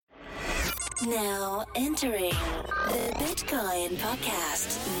Now entering the Bitcoin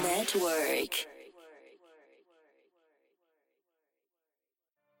Podcast Network.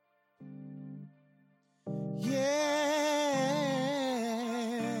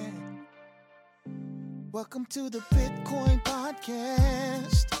 Yeah. Welcome to the Bitcoin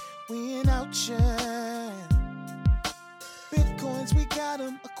Podcast. We in outshine. Bitcoins, we got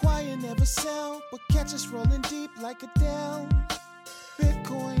them. Acquire, never sell. But catch us rolling deep like Adele.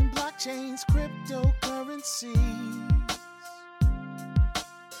 Bitcoin, blockchains, cryptocurrencies.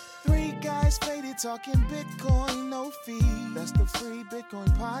 Three guys faded talking Bitcoin, no fee. That's the free Bitcoin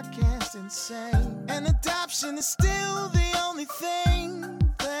podcast, insane. And adoption is still the only thing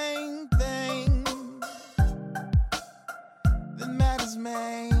that matters,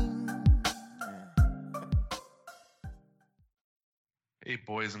 man. Hey,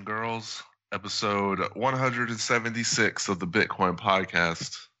 boys and girls. Episode 176 of the Bitcoin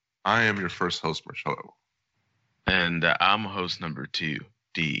Podcast. I am your first host, Marcello. And I'm host number 2,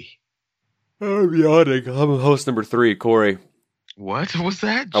 D. I'm yawning. I'm host number 3, Corey. What was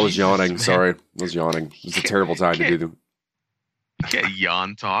that? I was Jesus, yawning. man. Sorry. I was yawning. It's a terrible time to do them. You can't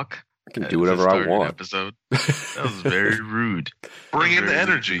yawn talk. I can do whatever I want. Episode. That was very rude. Bring in the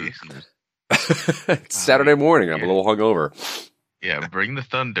energy. It's Saturday morning. I'm a little hungover. Yeah, bring the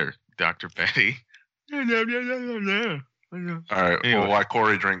thunder, Dr. Petty. All right. Anyway. Well, while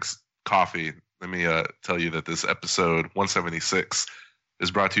Corey drinks coffee, let me tell you that this episode 176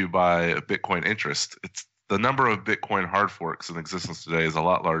 is brought to you by Bitcoin Interest. It's the number of Bitcoin hard forks in existence today is a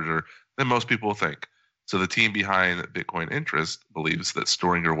lot larger than most people think. So the team behind Bitcoin Interest believes that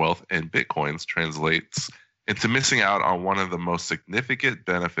storing your wealth in Bitcoins translates into missing out on one of the most significant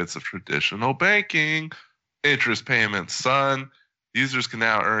benefits of traditional banking, interest payments, son. Users can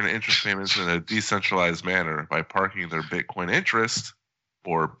now earn interest payments in a decentralized manner by parking their Bitcoin interest,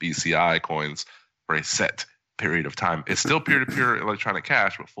 or BCI coins, for a set period of time. It's still peer-to-peer electronic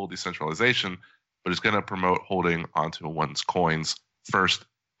cash with full decentralization, but it's going to promote holding onto one's coins first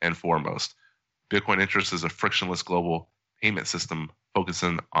and foremost. Bitcoin Interest is a frictionless global payment system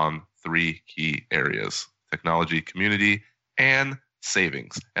focusing on 3 key areas: technology, community, and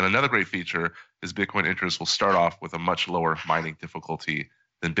savings. And another great feature is Bitcoin Interest will start off with a much lower mining difficulty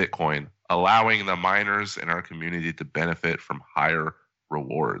than Bitcoin, allowing the miners in our community to benefit from higher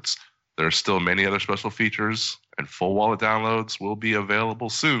rewards. There are still many other special features, and full wallet downloads will be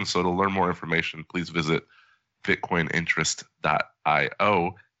available soon. So to learn more information, please visit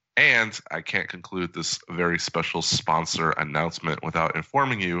bitcoininterest.io. And I can't conclude this very special sponsor announcement without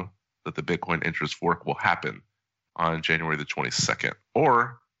informing you that the Bitcoin Interest fork will happen on January the 22nd,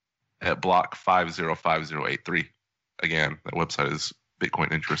 or at block 505083. Again, that website is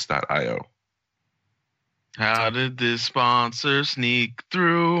bitcoininterest.io. How did this sponsor sneak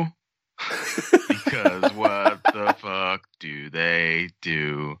through? Because what the fuck do they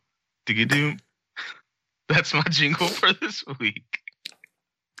do? Digga-doo. That's my jingle for this week.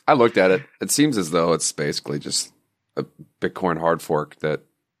 I looked at it. It seems as though it's basically just a Bitcoin hard fork that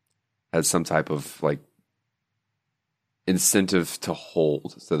has some type of like incentive to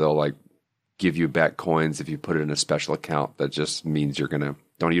hold. So they'll like give you back coins if you put it in a special account. That just means you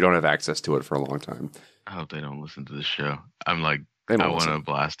don't have access to it for a long time. I hope they don't listen to this show. I'm like, They I don't want to listen.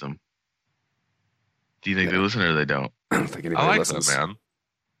 blast them. Do you think they listen or they don't? I don't think anybody I like listens. that, man.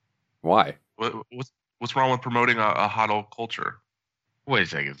 Why? What's wrong with promoting a hodl culture? Wait a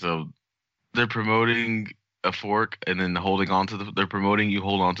second. So they're promoting a fork and then holding on to they're promoting you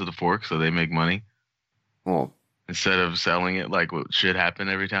hold on to the fork so they make money Well, instead of selling it like what should happen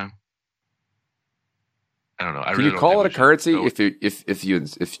every time. I don't know. can you call it a currency if you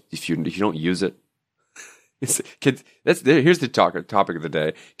don't use it? Here's the topic of the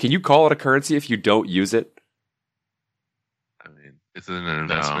day. Can you call it a currency if you don't use it? I mean, it's an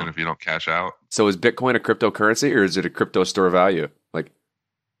investment if you don't cash out. So is Bitcoin a cryptocurrency or is it a crypto store of value? Like,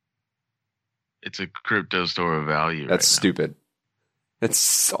 It's a crypto store of value. that's stupid.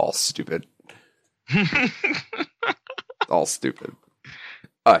 It's all stupid. All stupid.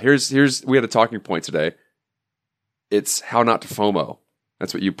 Here's we had a talking point today. It's how not to FOMO.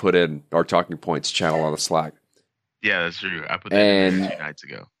 That's what you put in our talking points channel on the Slack. Yeah, that's true. I put that in And- there 2 nights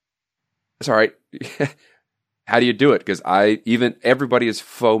ago. It's all right. How do you do it? Because everybody is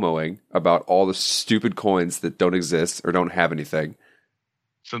FOMOing about all the stupid coins that don't exist or don't have anything.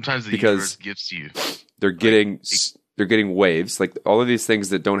 Sometimes the Because- universe gifts you. They're getting waves, like all of these things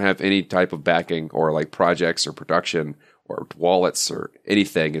that don't have any type of backing or like projects or production or wallets or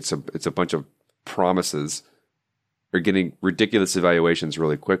anything. It's a bunch of promises. They're getting ridiculous evaluations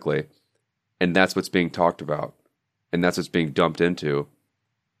really quickly, and that's what's being talked about, and that's what's being dumped into.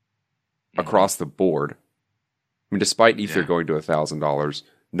 across the board. I mean, despite Ether going to $1,000,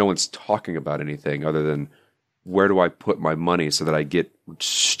 no one's talking about anything other than where do I put my money so that I get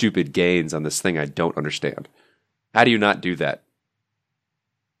stupid gains on this thing I don't understand. How do you not do that?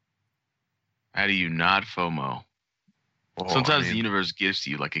 How do you not FOMO? Well, Sometimes the universe gives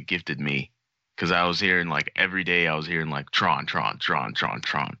you like it gifted me, because I was hearing like every day I was hearing like Tron, Tron, Tron, Tron,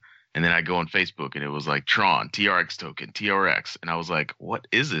 Tron. And then I go on Facebook and it was like Tron, TRX token, TRX. And I was like, what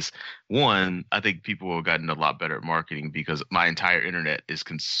is this? One, I think people have gotten a lot better at marketing because my entire internet is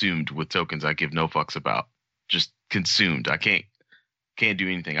consumed with tokens I give no fucks about. Just consumed. I can't do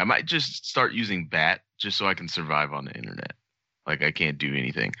anything. I might just start using BAT just so I can survive on the internet. Like I can't do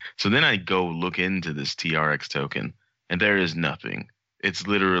anything. So then I go look into this TRX token and there is nothing. It's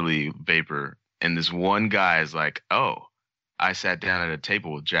literally vapor. And this one guy is like, oh, I sat down at a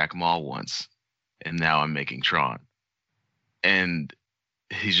table with Jack Ma once, and now I'm making Tron. And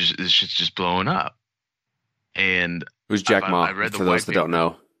this shit's just blowing up. And who's Jack Ma? I read the for those that don't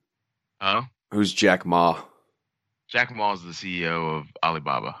know. Huh? Who's Jack Ma? Jack Ma is the CEO of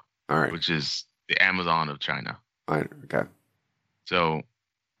Alibaba, All right. which is the Amazon of China. All right. Okay. So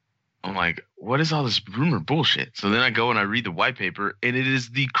I'm like, what is all this rumor bullshit? So then I go and I read the white paper, and it is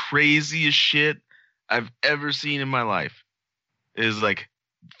the craziest shit I've ever seen in my life. It is like,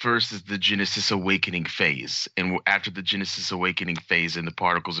 first is the Genesis Awakening phase. And after the Genesis Awakening phase and the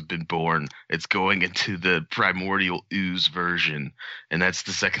particles have been born, it's going into the primordial ooze version. And that's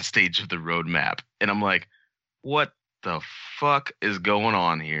the second stage of the roadmap. And I'm like, what the fuck is going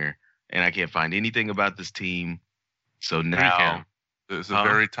on here? And I can't find anything about this team. So now there's the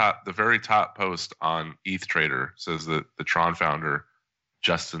very top post on ETH Trader says that the Tron founder,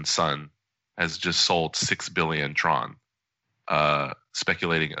 Justin Sun, has just sold 6 billion Tron.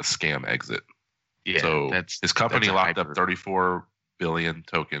 Speculating a scam exit. Yeah, so his company locked up 34 billion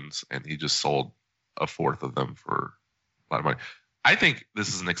tokens, and he just sold a fourth of them for a lot of money. I think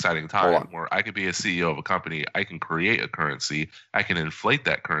this is an exciting time where I could be a CEO of a company. I can create a currency. I can inflate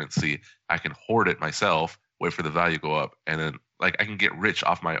that currency. I can hoard it myself, wait for the value to go up, and then I can get rich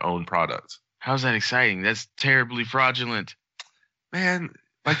off my own product. How's that exciting? That's terribly fraudulent. Man,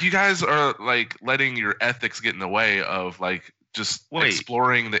 you guys are letting your ethics get in the way of just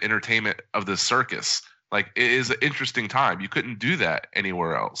exploring the entertainment of the circus. It is an interesting time. You couldn't do that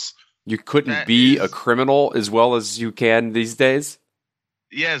anywhere else. You couldn't be a criminal as well as you can these days?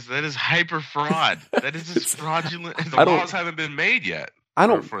 Yes, that is hyper fraud. That is as fraudulent as the laws haven't been made yet. I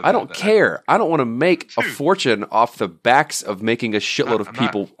don't care. I don't want to make a fortune off the backs of making a shitload of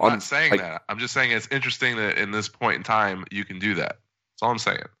people. I'm not saying that. I'm just saying it's interesting that in this point in time you can do that. That's all I'm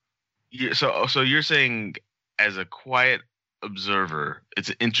saying. Yeah, so you're saying as a quiet observer, it's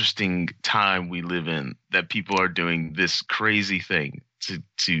an interesting time we live in that people are doing this crazy thing to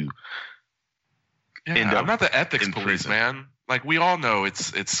end up. I'm not the ethics police, man. We all know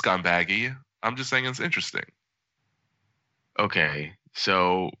it's scumbaggy. I'm just saying it's interesting. Okay,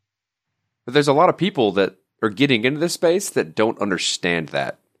 so but there's a lot of people that are getting into this space that don't understand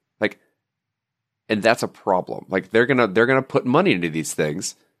that. And that's a problem. They're gonna put money into these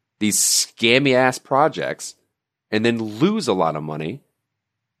things, these scammy ass projects, and then lose a lot of money.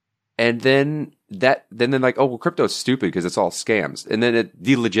 And then they're oh, well, crypto's stupid because it's all scams. And then it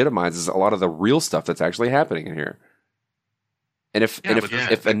delegitimizes a lot of the real stuff that's actually happening in here. And if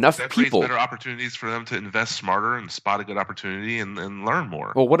enough that people, better opportunities for them to invest smarter and spot a good opportunity and learn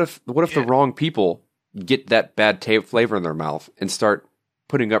more. Well, what if the wrong people get that bad flavor in their mouth and start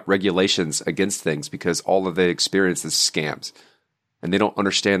putting up regulations against things because all of they experience is scams, and they don't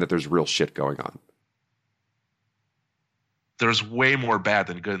understand that there's real shit going on. There's way more bad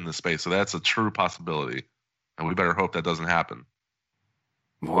than good in this space, so that's a true possibility, and we better hope that doesn't happen.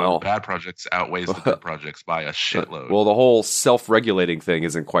 Well, bad projects outweighs the good projects by a shitload. Well, the whole self-regulating thing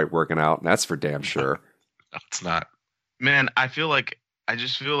isn't quite working out, and that's for damn sure. No, it's not. Man, I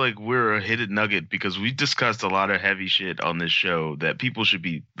just feel like we're a hidden nugget because we discussed a lot of heavy shit on this show that people should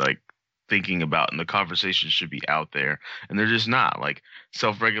be thinking about, and the conversation should be out there, and they're just not.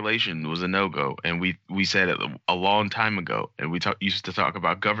 Self-regulation was a no-go, and we said it a long time ago, and we used to talk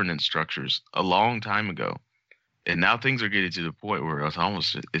about governance structures a long time ago, and now things are getting to the point where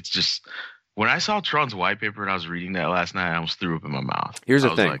it's just when I saw Tron's white paper and I was reading that last night, I almost threw up in my mouth. Here's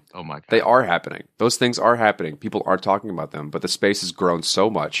the thing. Oh my God. They are happening. Those things are happening. People are talking about them, but the space has grown so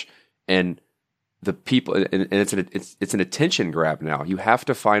much, and the people, and it's an attention grab now. You have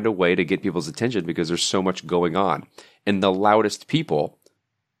to find a way to get people's attention because there's so much going on, and the loudest people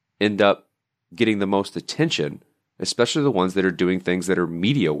end up getting the most attention, especially the ones that are doing things that are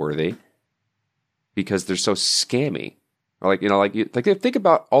media worthy because they're so scammy. Or think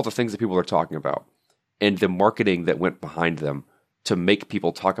about all the things that people are talking about and the marketing that went behind them to make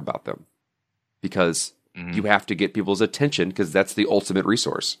people talk about them. Because you have to get people's attention because that's the ultimate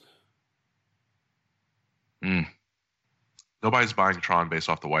resource. Nobody's buying Tron based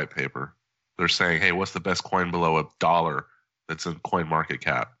off the white paper. They're saying, hey, what's the best coin below $1 that's in coin market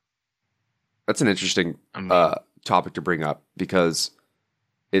cap? That's an interesting topic to bring up because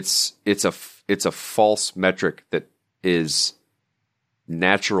it's a false metric that is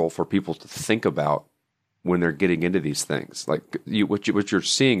natural for people to think about when they're getting into these things. Like what you're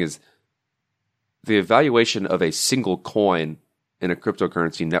seeing is the evaluation of a single coin in a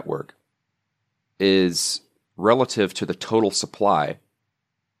cryptocurrency network is relative to the total supply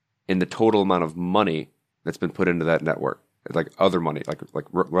and the total amount of money that's been put into that network, like other money, like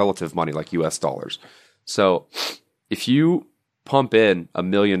relative money, like US dollars. So if you pump in $1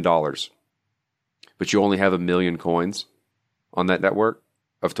 million, but you only have 1 million coins on that network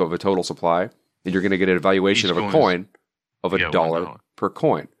of a total supply, then you're going to get an evaluation of a coin of $1 per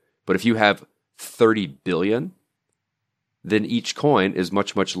coin. But if you have 30 billion, then each coin is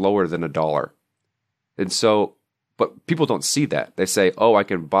much, much lower than $1. And so, but people don't see that. They say, oh, I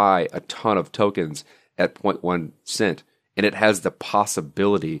can buy a ton of tokens at 0.1 cent, and it has the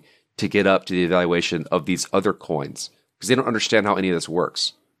possibility to get up to the evaluation of these other coins because they don't understand how any of this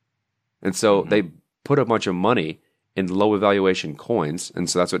works. And so they put a bunch of money in low evaluation coins, and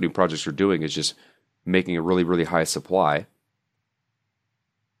so that's what new projects are doing, is just making a really, really high supply.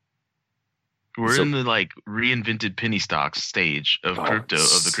 We're in the reinvented penny stocks stage of crypto,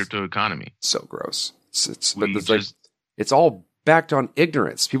 of the crypto economy. So gross. It's all backed on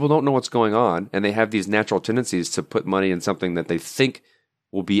ignorance. People don't know what's going on, and they have these natural tendencies to put money in something that they think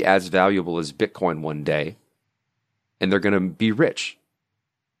will be as valuable as Bitcoin one day, and they're going to be rich.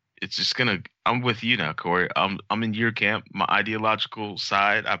 It's just I'm with you now, Corey. I'm in your camp. My ideological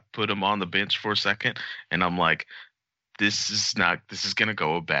side, I put them on the bench for a second, and I'm like, this is going to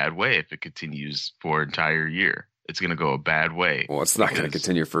go a bad way if it continues for an entire year. It's going to go a bad way. Well, it's not going to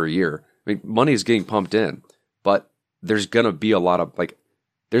continue for a year. I mean, money is getting pumped in, but there's going to be a lot of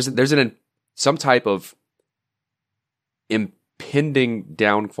there's some type of impending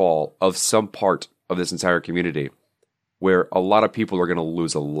downfall of some part of this entire community where a lot of people are going to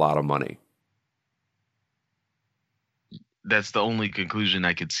lose a lot of money. That's the only conclusion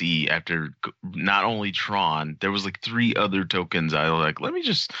I could see after not only Tron. There was 3 other tokens. I was like,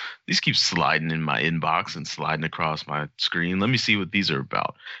 these keep sliding in my inbox and sliding across my screen. Let me see what these are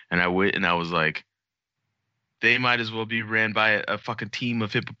about. And I went and I was like, they might as well be ran by a fucking team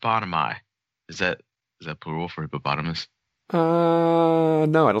of hippopotami. Is that plural for hippopotamus?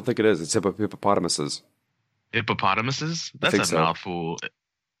 No, I don't think it is. It's hippopotamuses. Hippopotamuses? That's a mouthful.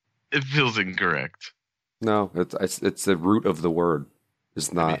 It feels incorrect. No, it's the root of the word.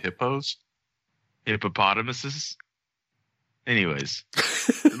 It's not. Maybe hippos? Hippopotamuses? Anyways,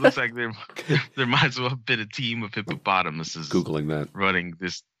 it looks like there might as well have been a team of hippopotamuses Googling that. running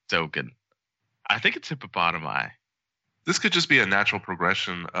this token. I think it's hippopotami. This could just be a natural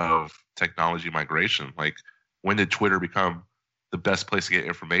progression of technology migration. Like, when did Twitter become the best place to get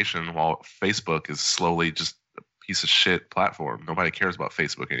information while Facebook is slowly just a piece of shit platform? Nobody cares about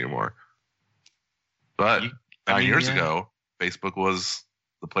Facebook anymore. But 9 years ago, Facebook was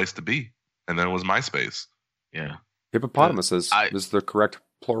the place to be. And then it was MySpace. Yeah. Hippopotamuses is the correct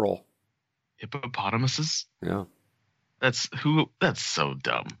plural. Hippopotamuses? Yeah. That's so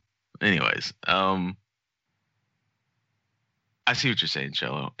dumb. Anyways, I see what you're saying,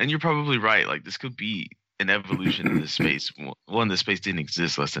 Cello. And you're probably right. This could be an evolution in this space. One, this space didn't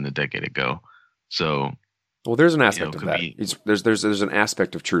exist less than a decade ago. So... Well, there's an aspect of that. There's an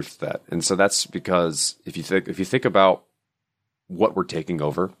aspect of truth to that, and so that's because if you think about what we're taking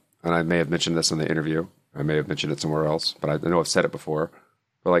over, and I may have mentioned this in the interview, I may have mentioned it somewhere else, but I know I've said it before.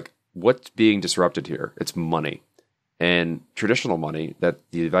 But what's being disrupted here? It's money, and traditional money. That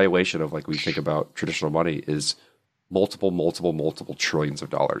the evaluation of we think about traditional money is multiple trillions of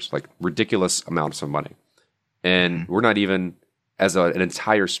dollars, ridiculous amounts of money, and we're not even as an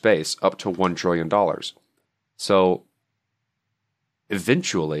entire space up to $1 trillion. So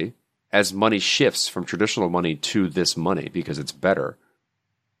eventually, as money shifts from traditional money to this money because it's better,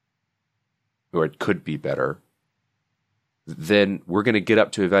 or it could be better, then we're going to get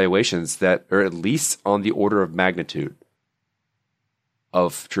up to evaluations that are at least on the order of magnitude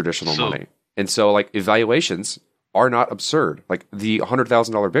of traditional money. And so evaluations are not absurd. The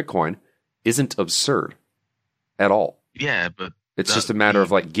 $100,000 Bitcoin isn't absurd at all. Yeah, but it's just a matter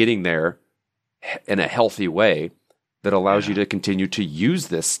of getting there in a healthy way that allows you to continue to use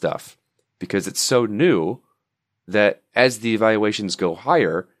this stuff because it's so new that as the evaluations go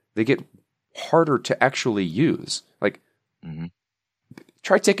higher, they get harder to actually use. Like,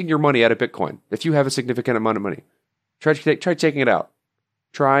 try taking your money out of Bitcoin. If you have a significant amount of money, try taking it out.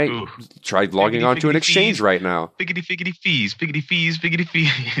 Try logging onto an exchange fees. right now. Biggity fees.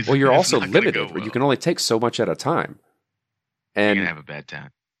 Well, you're It's also not gonna limited. go well. You can only take so much at a time. You're And gonna have a bad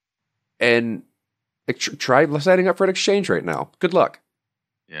time. and try signing up for an exchange right now. Good luck.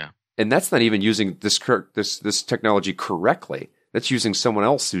 Yeah. And that's not even using this technology correctly. That's using someone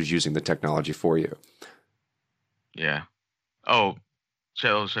else who's using the technology for you. Yeah. Oh,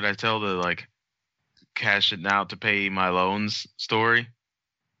 should I tell the like cash it now to pay my loans story?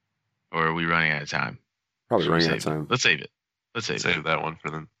 Or are we running out of time? Probably Should we running out of save it? time. Let's save it. Let's save it. Save that one for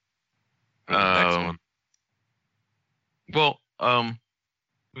the next one. Well,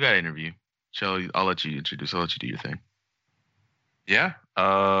 we got an interview. I'll let you introduce. I'll let you do your thing. Yeah.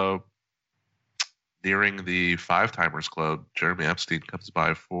 Nearing the 5-Timers Club, Jeremy Epstein comes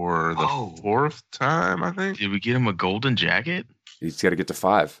by for the 4th time, I think. Did we get him a golden jacket? He's got to get to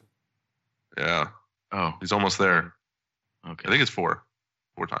 5. Yeah. Oh, He's almost there. okay. I think it's 4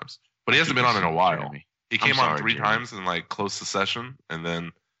 times. But he hasn't been on in a while. Jeremy. He I'm came on sorry, 3 Jeremy. times and like closed the session, and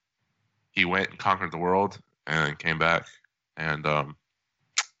then he went and conquered the world and came back, and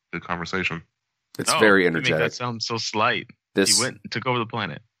good conversation. It's very you make energetic. that sound so slight. This He went and took over the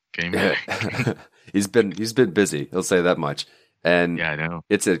planet. Came back. he's been busy. He'll say that much. And Yeah, I know.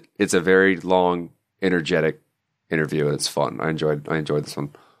 it's a very long, energetic interview. It's fun. I enjoyed this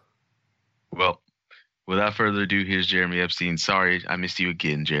one. Well, without further ado, here's Jeremy Epstein. Sorry, I missed you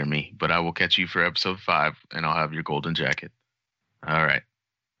again, Jeremy, but I will catch you for episode 5, and I'll have your golden jacket. All right.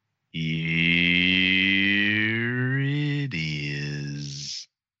 Here it is.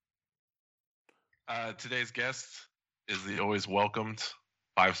 Today's guest is the always welcomed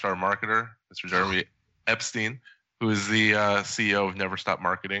 5-star marketer, Mr. Jeremy Epstein, who is the CEO of Never Stop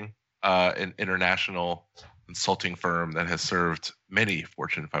Marketing, an international consulting firm that has served many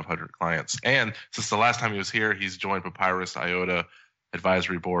Fortune 500 clients. And since the last time he was here, he's joined Papyrus IOTA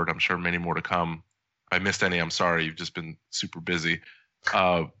Advisory Board. I'm sure many more to come. If I missed any, I'm sorry. You've just been super busy.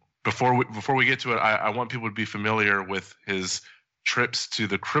 Before we get to it, I want people to be familiar with his trips to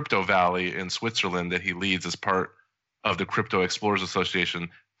the Crypto Valley in Switzerland that he leads as part of the Crypto Explorers Association.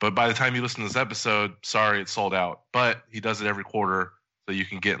 But by the time you listen to this episode, sorry, it's sold out. But he does it every quarter, so you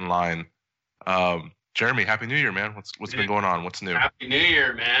can get in line. Jeremy, Happy New Year, man. What's been going on? What's new? Happy New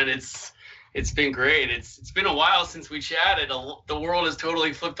Year, man. It's been great. It's been a while since we chatted. The world has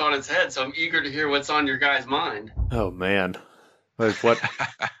totally flipped on its head, so I'm eager to hear what's on your guys' mind. Oh man, what?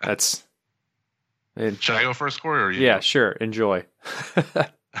 That's. Should I go first, Corey, or you? Yeah, sure. Enjoy.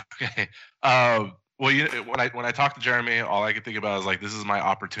 Okay. Well, when I talk to Jeremy, all I can think about is like, this is my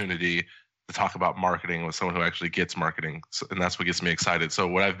opportunity to talk about marketing with someone who actually gets marketing, and that's what gets me excited. So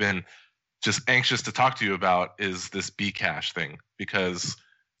what I've been just anxious to talk to you about is this Bcash thing, because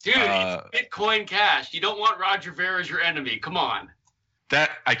Dude, it's Bitcoin Cash. You don't want Roger Ver as your enemy. Come on. that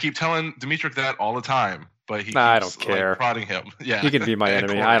I keep telling Dimitri that all the time, but he I keeps, don't care. like, prodding him. Yeah, He can be my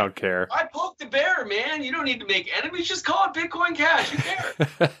enemy. Corey. I don't care. I poked the bear, man. You don't need to make enemies. Just call it Bitcoin Cash. Who cares?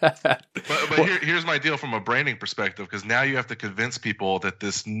 But here's my deal from a branding perspective, because now you have to convince people that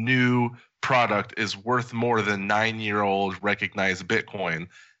this new product is worth more than 9-year-old recognized Bitcoin.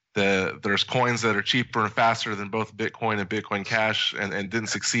 There's coins that are cheaper and faster than both Bitcoin and Bitcoin Cash, and didn't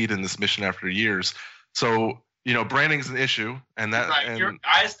succeed in this mission after years. So, branding is an issue, and that. Right. And,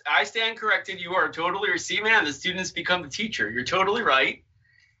 I stand corrected. You are totally. See, man, the students become the teacher. You're totally right.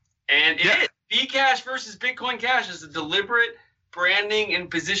 And it is. Bcash versus Bitcoin Cash is a deliberate branding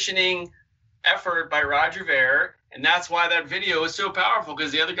and positioning effort by Roger Ver. And that's why that video is so powerful,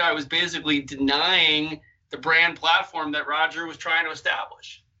 because the other guy was basically denying the brand platform that Roger was trying to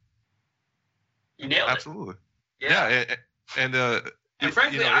establish. You nailed it. absolutely. Yeah. Yeah. And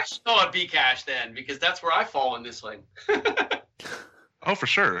frankly, I should call it Bcash then, because that's where I fall in this thing. Oh, for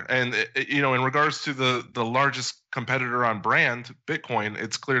sure. And, in regards to the largest competitor on brand, Bitcoin,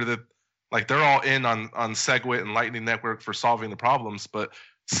 it's clear that like they're all in on SegWit and Lightning Network for solving the problems. But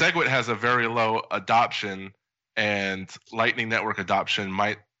SegWit has a very low adoption, and Lightning Network adoption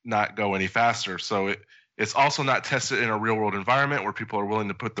might not go any faster. So it's also not tested in a real world environment where people are willing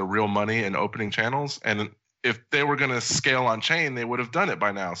to put the real money in opening channels. And if they were going to scale on chain, they would have done it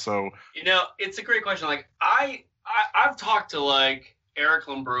by now. So, It's a great question. Like I've talked to like Eric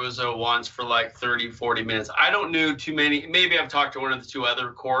Lombroso once for like 30, 40 minutes. I don't know too many. Maybe I've talked to one of the 2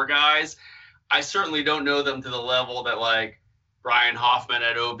 other core guys. I certainly don't know them to the level that like Brian Hoffman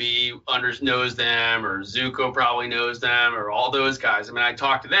at OB knows them, or Zuko probably knows them, or all those guys. I mean, I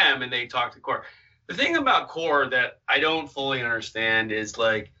talk to them and they talk to core. the thing about Core that I don't fully understand is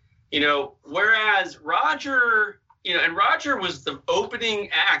like, whereas Roger, and Roger was the opening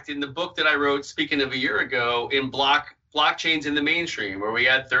act in the book that I wrote, speaking of a year ago, in blockchains in the mainstream, where we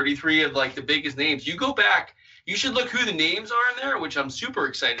had 33 of like the biggest names. You go back, you should look who the names are in there, which I'm super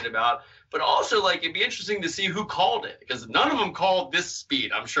excited about. But also, like, it'd be interesting to see who called it, because none of them called this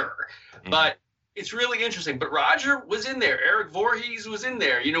speed, I'm sure. But it's really interesting. But Roger was in there. Eric Voorhees was in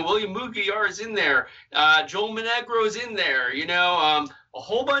there. William Mugiar is in there. Joel Monegro is in there. A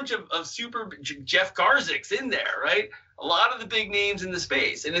whole bunch of super Jeff Garzik's in there, right? A lot of the big names in the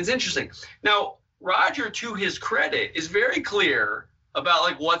space. And it's interesting. Now, Roger, to his credit, is very clear about,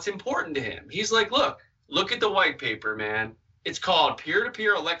 like, what's important to him. He's like, look at the white paper, man. It's called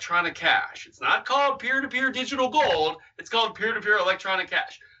peer-to-peer electronic cash. It's not called peer-to-peer digital gold. It's called peer-to-peer electronic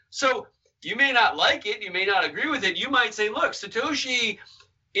cash. So you may not like it. You may not agree with it. You might say, look, Satoshi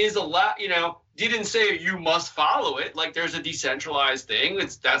is didn't say you must follow it. Like, there's a decentralized thing.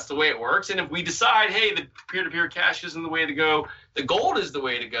 That's the way it works. And if we decide, hey, the peer-to-peer cash isn't the way to go, the gold is the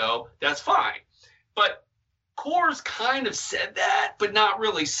way to go, that's fine. But Core's kind of said that, but not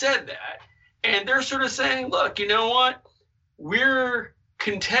really said that. And they're sort of saying, look, you know what? We're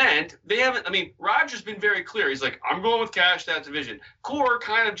content. Roger's been very clear. He's like, I'm going with cash, that's a vision. Core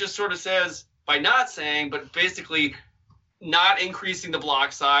kind of just sort of says, by not saying, but basically not increasing the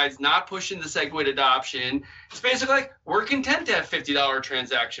block size, not pushing the SegWit adoption. It's basically like, we're content to have $50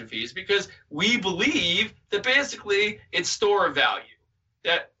 transaction fees because we believe that basically it's store of value.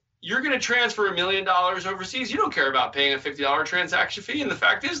 That you're going to transfer $1 million overseas. You don't care about paying a $50 transaction fee. And the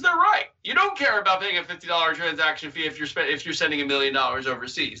fact is, they're right. You don't care about paying a $50 transaction fee if you're sending $1 million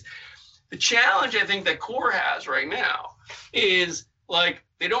overseas. The challenge I think that Core has right now is, like,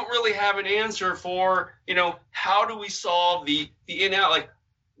 they don't really have an answer for, how do we solve the in-out, like,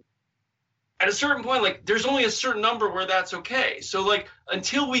 at a certain point, like, there's only a certain number where that's okay. So, like,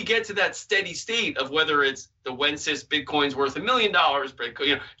 until we get to that steady state of whether it's the Wences Bitcoin's worth $1 million,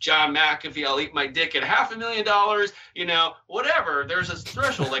 John McAfee, I'll eat my dick at $500,000, whatever, there's a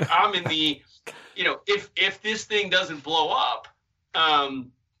threshold. Like, I'm in the, if this thing doesn't blow up,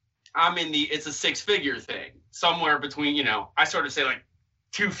 I'm in the, it's a six-figure thing, somewhere between, I sort of say like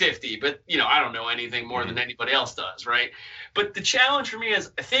 250, but, I don't know anything more than anybody else does, right? But the challenge for me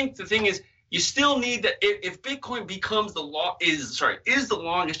is, I think the thing is, you still need that. If Bitcoin becomes is the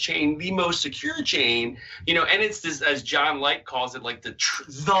longest chain, the most secure chain, and it's this, as John Light calls it, like the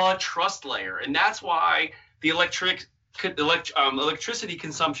trust layer, and that's why the electricity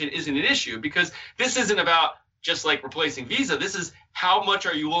consumption isn't an issue, because this isn't about just like replacing Visa. This is how much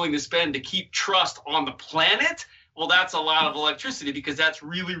are you willing to spend to keep trust on the planet. Well, that's a lot of electricity, because that's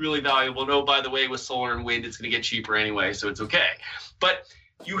really, really valuable. And, oh, by the way, with solar and wind, it's going to get cheaper anyway, so it's okay. But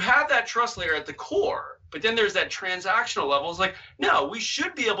you have that trust layer at the core, but then there's that transactional level. It's like, no, we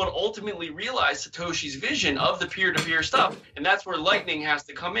should be able to ultimately realize Satoshi's vision of the peer-to-peer stuff, and that's where Lightning has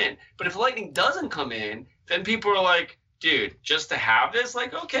to come in. But if Lightning doesn't come in, then people are like, dude, just to have this,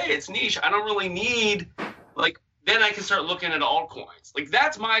 like, okay, it's niche. I don't really need, like, then I can start looking at altcoins. Like,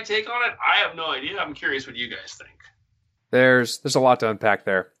 that's my take on it. I have no idea. I'm curious what you guys think. There's a lot to unpack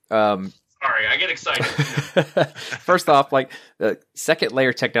there. Sorry, I get excited. First off, like, the second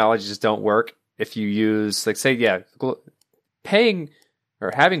layer technologies don't work if you use, like, say, paying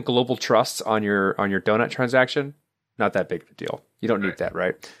or having global trusts on your donut transaction, not that big of a deal. You don't need that,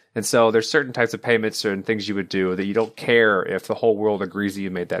 right? And so there's certain types of payments and things you would do that you don't care if the whole world agrees that you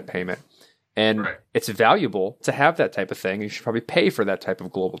made that payment. And it's valuable to have that type of thing. You should probably pay for that type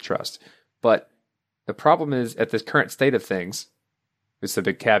of global trust. But the problem is, at this current state of things, it's a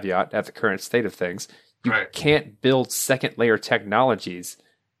big caveat, at the current state of things, you can't build second layer technologies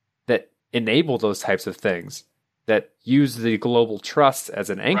that enable those types of things, that use the global trust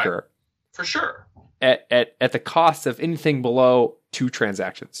as an anchor. For sure. At the cost of anything below 2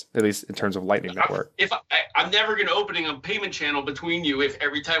 transactions, at least in terms of Lightning Network. I'm never going to opening a payment channel between you if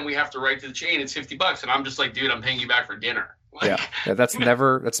every time we have to write to the chain it's $50 and I'm just like, dude, I'm paying you back for dinner. Like, yeah, that's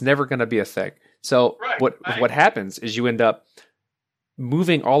never going to be a thing. So what happens is you end up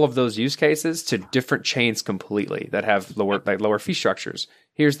moving all of those use cases to different chains completely that have lower fee structures.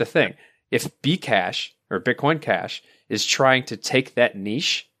 Here's the thing: if Bcash or Bitcoin Cash is trying to take that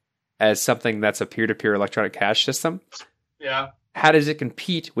niche as something that's a peer-to-peer electronic cash system, how does it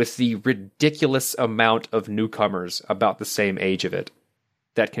compete with the ridiculous amount of newcomers about the same age of it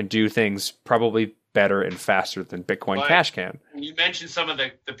that can do things probably better and faster than Bitcoin Cash can? You mentioned some of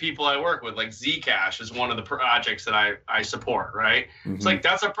the people I work with, like Zcash is one of the projects that I support, right? Mm-hmm. It's like,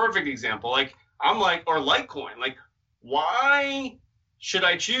 that's a perfect example. Like, I'm like, or Litecoin, like, why should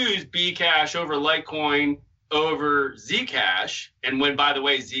I choose Bcash over Litecoin over Zcash? And when, by the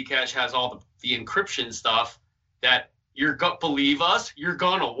way, Zcash has all the encryption stuff that believe us, you're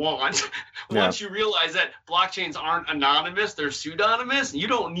gonna want. Once you realize that blockchains aren't anonymous, they're pseudonymous, and you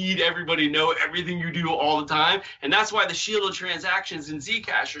don't need everybody to know everything you do all the time. And that's why the shielded transactions in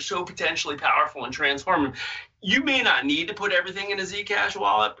Zcash are so potentially powerful and transformative. You may not need to put everything in a Zcash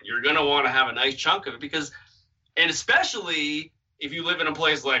wallet, but you're gonna want to have a nice chunk of it because, and especially if you live in a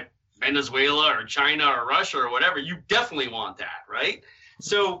place like Venezuela or China or Russia or whatever, you definitely want that, right?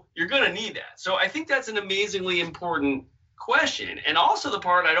 So you're going to need that. So I think that's an amazingly important question. And also the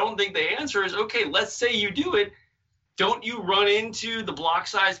part I don't think they answer is, okay, let's say you do it. Don't you run into the block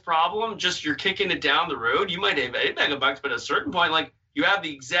size problem? Just you're kicking it down the road. You might have 8 megabucks, but at a certain point, like you have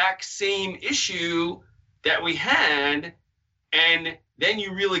the exact same issue that we had. And then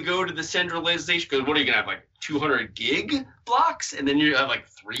you really go to the centralization because what are you going to have, like 200 gig blocks? And then you have like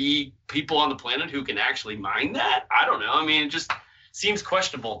 3 people on the planet who can actually mine that? I don't know. I mean, it just seems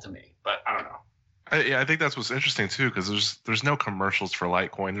questionable to me, but I don't know. I think that's what's interesting too, because there's no commercials for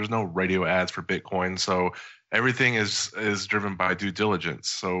Litecoin, there's no radio ads for Bitcoin, so everything is driven by due diligence.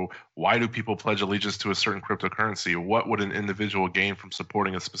 So why do people pledge allegiance to a certain cryptocurrency? What would an individual gain from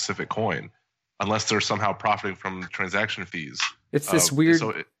supporting a specific coin, unless they're somehow profiting from transaction fees? It's this weird.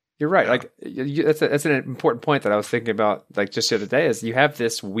 You're right. Yeah. Like that's an important point that I was thinking about. Like just the other day, is you have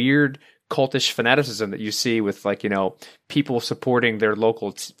this weird cultish fanaticism that you see with like people supporting their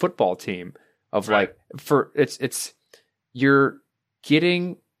local football team. Of right. Like it's you're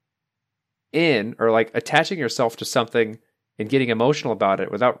getting in or like attaching yourself to something and getting emotional about it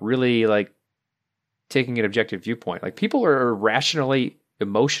without really like taking an objective viewpoint. Like people are rationally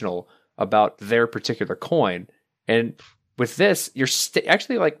emotional about their particular coin, and with this, you're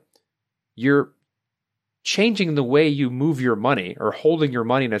actually like you're changing the way you move your money or holding your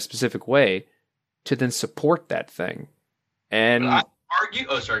money in a specific way to then support that thing. And I argue.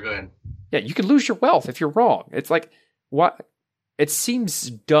 Oh, sorry. Go ahead. Yeah, you can lose your wealth if you're wrong. It's like what it seems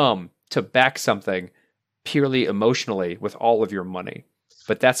dumb to back something purely emotionally with all of your money,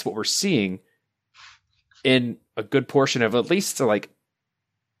 but that's what we're seeing in a good portion of at least like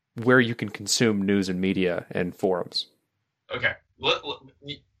where you can consume news and media and forums. Okay,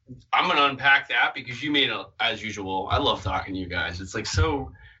 I'm gonna unpack that because you made as usual. I love talking to you guys. It's like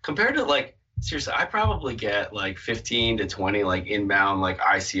so compared to like. Seriously, I probably get like 15 to 20 like inbound like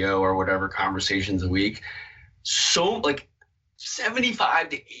ICO or whatever conversations a week. So like 75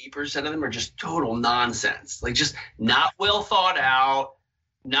 to 80% of them are just total nonsense. Like just not well thought out.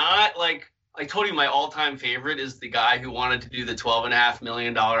 Not like I told you my all-time favorite is the guy who wanted to do the $12.5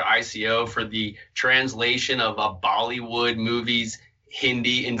 million ICO for the translation of a Bollywood movie's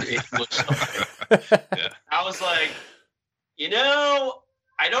Hindi into English. Yeah. I was like,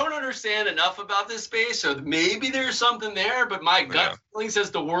 I don't understand enough about this space, so maybe there's something there, but my gut feeling says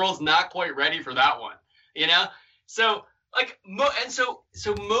the world's not quite ready for that one, So like,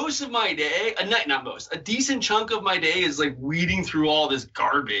 so most of my day, not most, a decent chunk of my day is like weeding through all this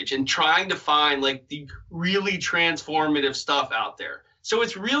garbage and trying to find like the really transformative stuff out there. So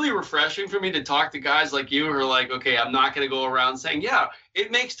it's really refreshing for me to talk to guys like you who are like, okay, I'm not going to go around saying, yeah,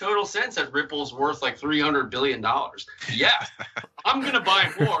 it makes total sense that Ripple's worth like $300 billion. Yeah, I'm going to buy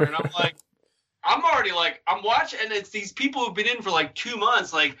more. And I'm like, I'm already like, I'm watching, and it's these people who've been in for like 2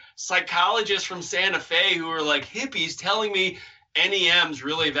 months, like psychologists from Santa Fe who are like hippies telling me NEM's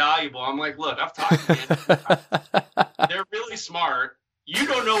really valuable. I'm like, look, I've talked to them. They're really smart. You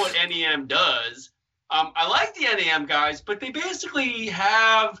don't know what NEM does. I like the NEM guys, but they basically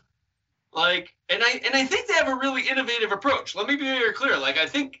have like, and I think they have a really innovative approach. Let me be very clear. Like, I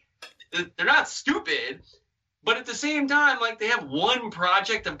think they're not stupid, but at the same time, like they have one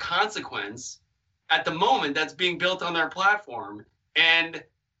project of consequence at the moment that's being built on their platform. And,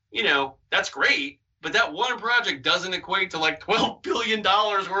 that's great, but that one project doesn't equate to like $12 billion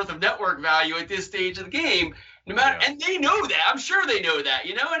worth of network value at this stage of the game. No matter, and they know that. I'm sure they know that,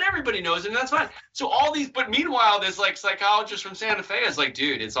 and everybody knows it, and that's fine. So all these, but meanwhile, this like psychologist from Santa Fe is like,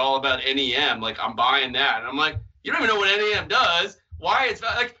 dude, it's all about NEM. Like, I'm buying that. And I'm like, you don't even know what NEM does. Why it's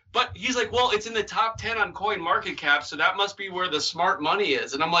like, but he's like, well, it's in the top 10 on coin market cap, so that must be where the smart money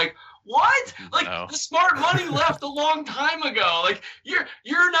is. And I'm like, what? Like the smart money left a long time ago. Like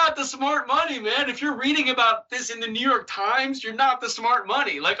you're not the smart money, man. If you're reading about this in the New York Times, you're not the smart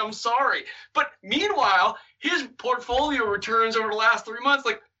money. Like, I'm sorry. But meanwhile, his portfolio returns over the last 3 months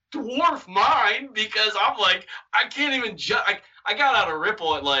like dwarf mine because I'm like, I can't even I got out of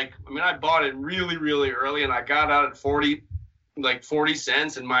Ripple at like, I bought it really, really early and I got out at 40. like 40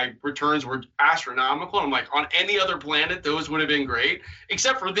 cents and my returns were astronomical. I'm like, on any other planet, those would have been great,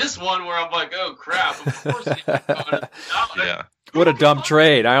 except for this one where I'm like, oh crap, of course. Yeah. What a dumb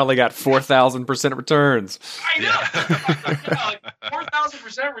trade. I only got 4,000% returns. I know. Yeah, like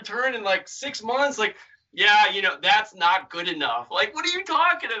 4,000% return in like 6 months. Like, yeah, that's not good enough. Like, what are you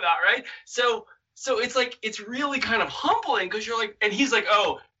talking about, right? So it's like, it's really kind of humbling because you're like, and he's like,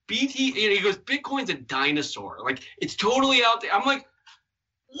 oh, BT, he goes, Bitcoin's a dinosaur. Like, it's totally out there. I'm like,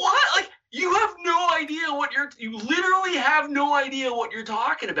 what? Like, you have no idea you literally have no idea what you're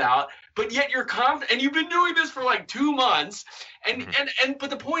talking about, but yet you're confident, and you've been doing this for like 2 months. But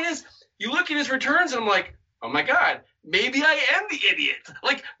the point is, you look at his returns and I'm like, oh my God, maybe I am the idiot.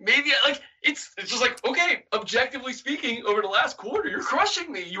 Like, maybe it's just like, okay, objectively speaking, over the last quarter, you're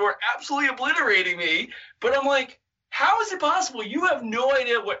crushing me. You are absolutely obliterating me. But I'm like, how is it possible? You have no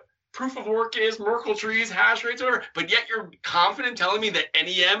idea what proof of work is, Merkle trees, hash rates, whatever, but yet you're confident telling me that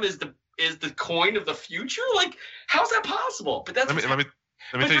NEM is the coin of the future? Like, how's that possible? But that's let me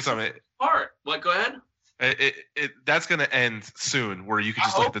tell you something. Part. What? Go ahead. That's going to end soon, where you can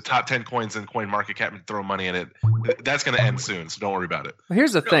just look at the top 10 coins in CoinMarketCap and throw money in it. That's going to end soon, so don't worry about it. Well,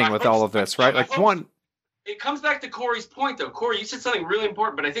 here's the thing with all of this, right? Like, one, it comes back to Corey's point, though. Corey, you said something really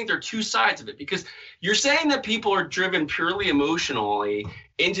important, but I think there are two sides of it, because you're saying that people are driven purely emotionally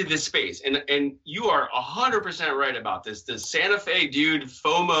into this space, and you are 100% right about this. The Santa Fe dude,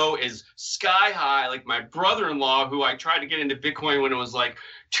 FOMO, is sky high. Like, my brother-in-law, who I tried to get into Bitcoin when it was like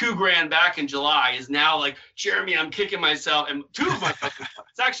 $2,000 back in July, is now like, Jeremy, I'm kicking myself, and two of my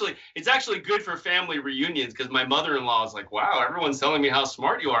it's actually good for family reunions, because my mother-in-law is like, wow, everyone's telling me how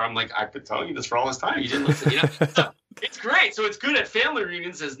smart you are. I'm like, I've been telling you this for all this time, you didn't listen. So it's great. So it's good at family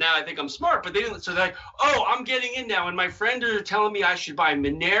reunions, as now I think I'm smart. But so they're like, oh, I'm getting in now, and my friends are telling me I should buy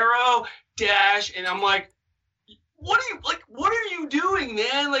Monero, Dash, and I'm like, what are you doing,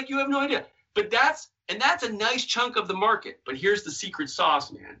 man? Like, you have no idea. But that's a nice chunk of the market. But here's the secret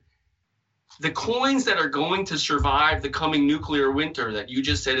sauce, man. The coins that are going to survive the coming nuclear winter that you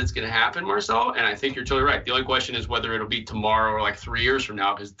just said it's going to happen, Marcel, and I think you're totally right. The only question is whether it'll be tomorrow or like 3 years from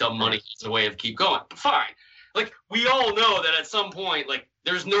now, because dumb money is a way of keep going. But fine. Like, we all know that at some point, like,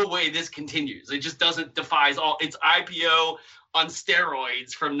 there's no way this continues. It just defies all. It's IPO on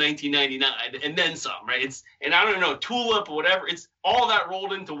steroids from 1999 and then some, right? And I don't know, Tulip or whatever, it's all that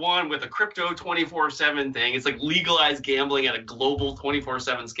rolled into one with a crypto 24/7 thing. It's like legalized gambling at a global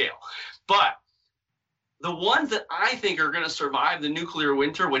 24/7 scale. But the ones that I think are going to survive the nuclear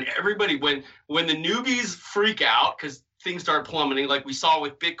winter, when the newbies freak out because things start plummeting, like we saw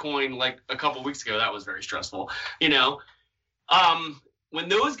with Bitcoin like a couple weeks ago, that was very stressful, when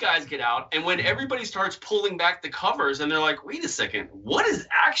those guys get out and when everybody starts pulling back the covers and they're like, wait a second, what is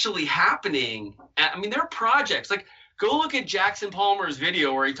actually happening? I mean, there are projects, like, go look at Jackson Palmer's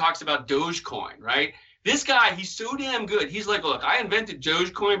video where he talks about Dogecoin, right? This guy, he's so damn good. He's like, look, I invented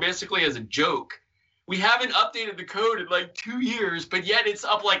Dogecoin basically as a joke. We haven't updated the code in like 2 years, but yet it's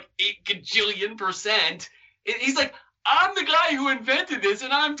up like 8 gajillion%. He's like, I'm the guy who invented this,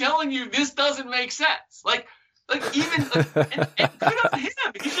 and I'm telling you this doesn't make sense. And good on him.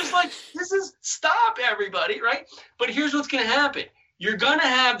 He's just like, stop, everybody, right? But here's what's going to happen. You're going to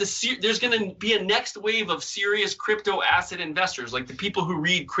have there's going to be a next wave of serious crypto asset investors, like the people who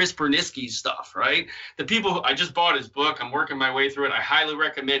read Chris Bernitzky's stuff, right? The people who, I just bought his book. I'm working my way through it. I highly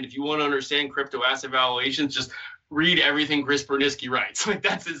recommend, if you want to understand crypto asset valuations, just read everything Chris Bernitzky writes. Like,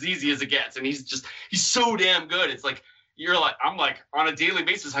 that's as easy as it gets. And he's so damn good. It's like, I'm like, on a daily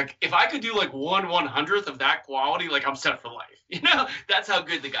basis, like, if I could do like 1/100th of that quality, like, I'm set for life. That's how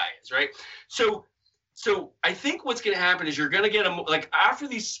good the guy is, right? So I think what's going to happen is you're going to get after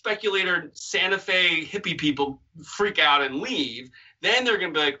these speculator Santa Fe hippie people freak out and leave, then they're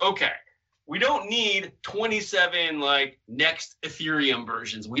going to be like, okay, we don't need 27 like next Ethereum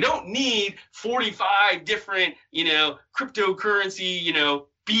versions. We don't need 45 different, cryptocurrency,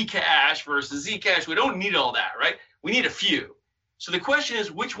 Bcash versus Zcash. We don't need all that, right? We need a few. So the question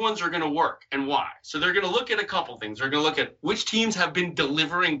is, which ones are going to work and why? So they're going to look at a couple things. They're going to look at which teams have been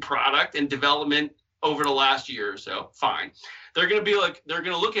delivering product and development over the last year or so. Fine. They're going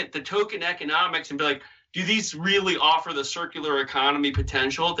to look at the token economics and be like, do these really offer the circular economy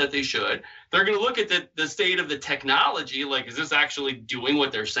potential that they should? They're going to look at the state of the technology, like, is this actually doing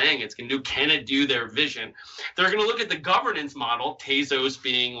what they're saying it's going to do? Can it do their vision? They're going to look at the governance model, Tezos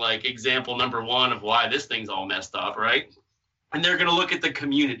being like example number one of why this thing's all messed up, right? And they're going to look at the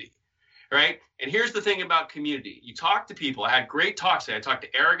community, right? And here's the thing about community. You talk to people. I had great talks today. I talked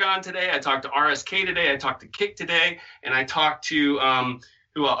to Aragon today. I talked to RSK today. I talked to Kick today. And I talked to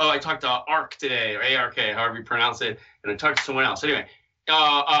I talked to ARK today, or ARK, however you pronounce it, and I talked to someone else. Anyway,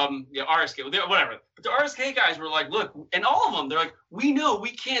 RSK, whatever. But the RSK guys were like, look, and all of them, they're like, we know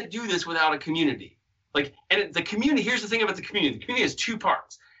we can't do this without a community. Like, and the community, here's the thing about the community. The community has two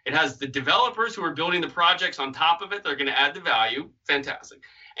parts. It has the developers who are building the projects on top of it. They're going to add the value. Fantastic.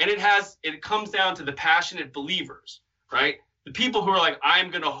 And it comes down to the passionate believers, right? The people who are like, I'm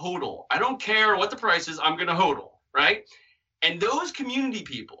going to hodl. I don't care what the price is. I'm going to hodl, right? And those community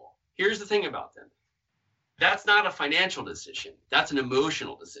people, here's the thing about them. That's not a financial decision. That's an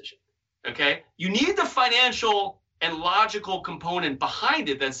emotional decision, okay? You need the financial and logical component behind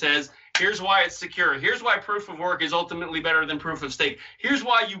it that says, here's why it's secure. Here's why proof of work is ultimately better than proof of stake. Here's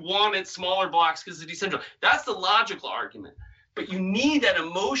why you want it smaller blocks because it's decentralized. That's the logical argument. But you need that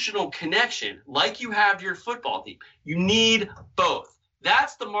emotional connection like you have your football team. You need both.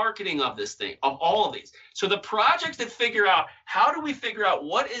 That's the marketing of this thing, of all of these. So the projects that figure out, how do we figure out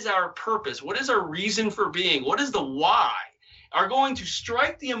what is our purpose? What is our reason for being? What is the why? Are going to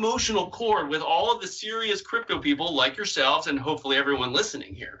strike the emotional chord with all of the serious crypto people like yourselves and hopefully everyone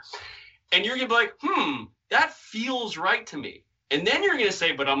listening here. And you're going to be like, that feels right to me. And then you're going to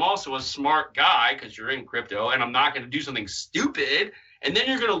say, but I'm also a smart guy because you're in crypto and I'm not going to do something stupid. And then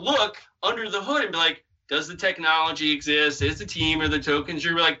you're going to look under the hood and be like, does the technology exist? Is the team or the tokens?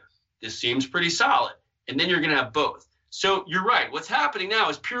 You're like, this seems pretty solid. And then you're going to have both. So you're right. What's happening now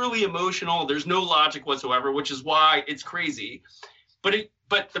is purely emotional. There's no logic whatsoever, which is why it's crazy.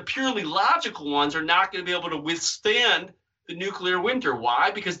 But the purely logical ones are not going to be able to withstand the nuclear winter.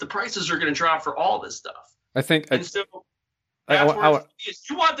 Why? Because the prices are going to drop for all this stuff. I think. And so that's where it is.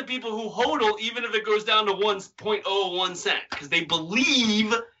 You want the people who hodl even if it goes down to 1.01 cent because they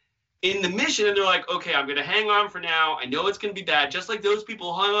believe in the mission and they're like, okay, I'm going to hang on for now. I know it's going to be bad. Just like those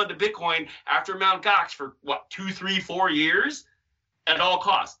people hung on to Bitcoin after Mt. Gox for 2, 3, 4 years at all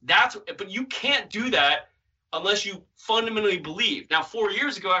costs. But you can't do that unless you fundamentally believe. Now, 4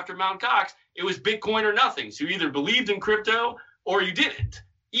 years ago after Mt. Gox, it was Bitcoin or nothing. So you either believed in crypto or you didn't.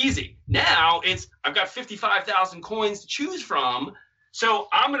 Easy. Now I've got 55,000 coins to choose from. So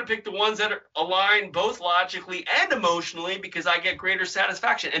I'm going to pick the ones that are aligned both logically and emotionally because I get greater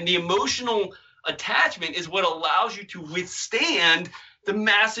satisfaction. And the emotional attachment is what allows you to withstand the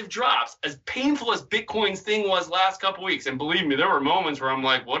massive drops. As painful as Bitcoin's thing was last couple weeks, and believe me, there were moments where I'm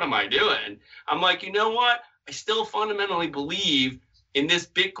like, what am I doing? I'm like, you know what? I still fundamentally believe in this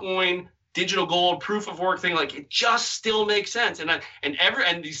Bitcoin digital gold proof of work thing. Like, it just still makes sense.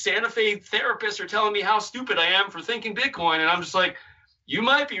 And these Santa Fe therapists are telling me how stupid I am for thinking Bitcoin. And I'm just like, you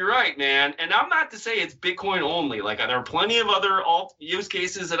might be right, man. And I'm not to say it's Bitcoin only. Like, there are plenty of other alt use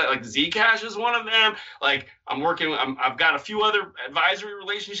cases that like Zcash is one of them. Like, I've got a few other advisory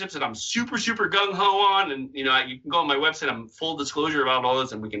relationships that I'm super, super gung ho on. And, you can go on my website. I'm full disclosure about all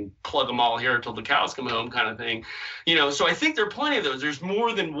this and we can plug them all here until the cows come home kind of thing. So I think there are plenty of those. There's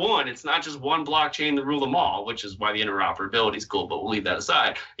more than one. It's not just one blockchain to rule them all, which is why the interoperability is cool, but we'll leave that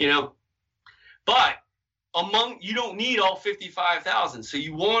aside, But you don't need all 55,000. So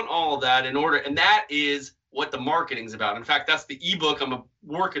you want all of that in order. And that is what the marketing's about. In fact, that's the ebook I'm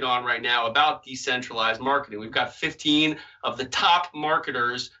working on right now about decentralized marketing. We've got 15 of the top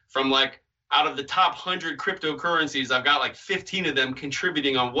marketers from out of the top 100 cryptocurrencies. I've got 15 of them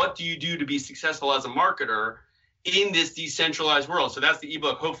contributing on what do you do to be successful as a marketer in this decentralized world. So that's the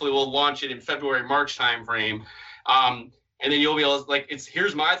ebook. Hopefully we'll launch it in February, March timeframe. And then you'll be able to,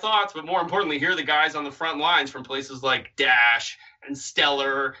 here's my thoughts, but more importantly, here are the guys on the front lines from places like Dash and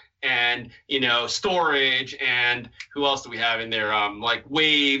Stellar and, Storage and who else do we have in there?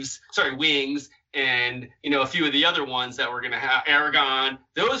 Wings and, a few of the other ones that we're going to have, Aragon,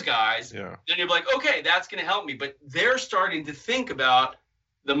 those guys. Yeah. Then you're like, okay, that's going to help me. But they're starting to think about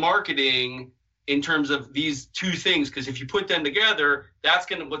the marketing in terms of these two things, because if you put them together, that's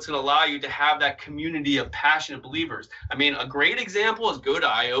what's going to allow you to have that community of passionate believers. I mean, a great example is go to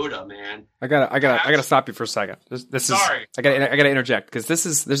IOTA, man. I gotta stop you for a second. Sorry. I gotta interject because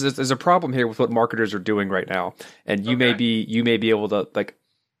there's a problem here with what marketers are doing right now, and you may be able to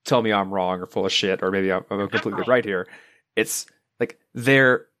tell me I'm wrong or full of shit, or maybe I'm completely right here. It's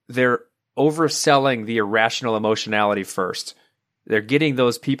they're overselling the irrational emotionality first. They're getting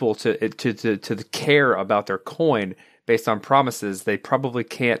those people to care about their coin based on promises they probably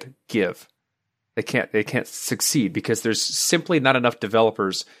can't give. They can't succeed because there's simply not enough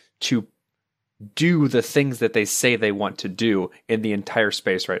developers to do the things that they say they want to do in the entire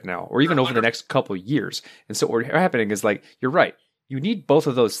space right now, or even over the next couple of years. And so what's happening is you're right. You need both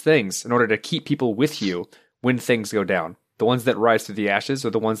of those things in order to keep people with you when things go down. The ones that rise to the ashes are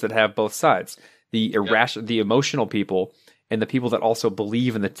the ones that have both sides. The emotional people and the people that also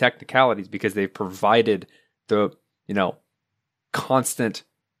believe in the technicalities because they've provided the, constant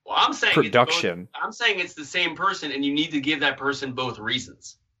Well, I'm saying production. I'm saying it's the same person, and you need to give that person both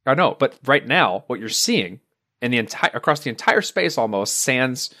reasons. I know, but right now, what you're seeing in across the entire space, almost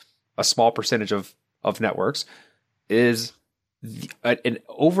sans a small percentage of networks, is an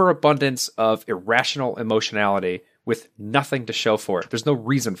overabundance of irrational emotionality with nothing to show for it. There's no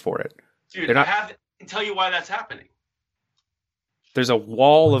reason for it. Dude, I can tell you why that's happening. There's a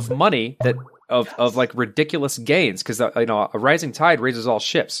wall of money of like ridiculous gains because a rising tide raises all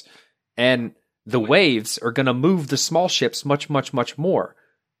ships, and the waves are going to move the small ships much, much, much more.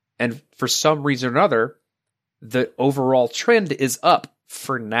 And for some reason or another, the overall trend is up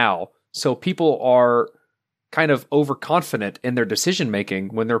for now. So people are kind of overconfident in their decision making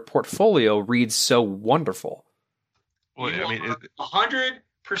when their portfolio reads so wonderful. Well, I mean,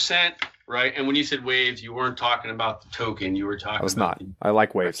 100% right. And when you said waves, you weren't talking about the token. You were talking. I was about not. I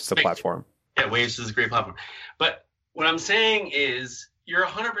like Waves. It's a platform. Yeah, Waves is a great platform. But what I'm saying is, you're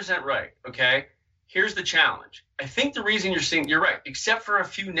 100% right. Okay. Here's the challenge. I think the reason you're right, except for a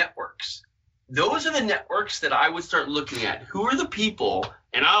few networks. Those are the networks that I would start looking at. Who are the people?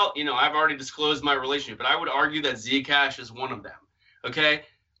 And I've already disclosed my relationship, but I would argue that Zcash is one of them. Okay.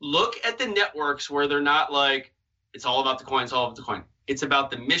 Look at the networks where they're not like, it's all about the coin, it's all about the coin. It's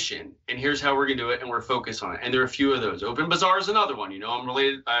about the mission, and here's how we're going to do it, and we're focused on it. And there are a few of those. Open Bazaar is another one. I'm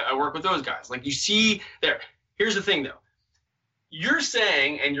related. I work with those guys. Like, you see there. Here's the thing, though. You're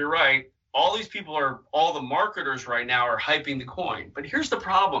saying, and you're right, all these people all the marketers right now are hyping the coin. But here's the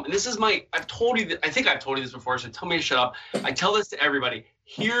problem, and this is I've told you, I think I've told you this before, so tell me to shut up. I tell this to everybody.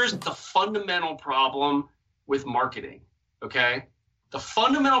 Here's the fundamental problem with marketing, okay? The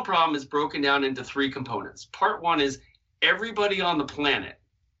fundamental problem is broken down into three components. Part one is everybody on the planet,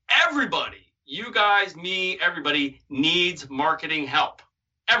 everybody, you guys, me, everybody needs marketing help.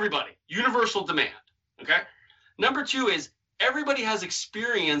 Everybody, universal demand, okay? Number two is everybody has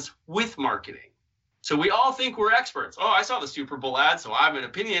experience with marketing. So we all think we're experts. Oh, I saw the Super Bowl ad, so I have an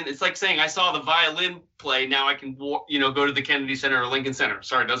opinion. It's like saying I saw the violin play. Now I can, go to the Kennedy Center or Lincoln Center.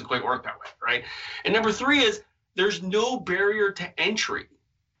 Sorry, it doesn't quite work that way, right? And number three is there's no barrier to entry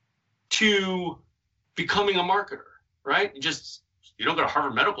to becoming a marketer, right? You don't go to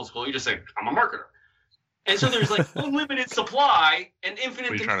Harvard Medical School. You just say, I'm a marketer. And so there's like unlimited supply and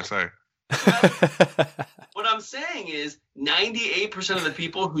infinite What are you trying to say? What I'm saying is 98% of the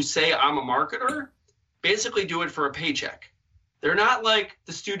people who say I'm a marketer basically do it for a paycheck. They're not like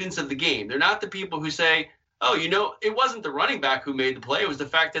the students of the game. They're not the people who say, oh, it wasn't the running back who made the play. It was the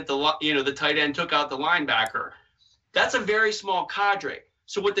fact that the tight end took out the linebacker. That's a very small cadre.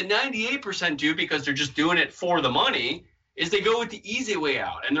 So what the 98% do, because they're just doing it for the money, is they go with the easy way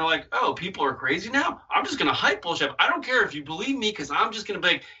out. And they're like, oh, people are crazy now? I'm just going to hype bullshit. I don't care if you believe me, because I'm just going to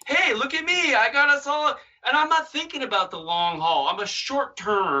be like, hey, look at me. I got us all. And I'm not thinking about the long haul. I'm a short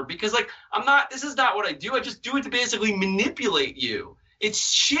termer because this is not what I do. I just do it to basically manipulate you. It's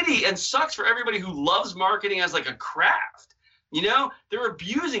shitty and sucks for everybody who loves marketing as like a craft. They're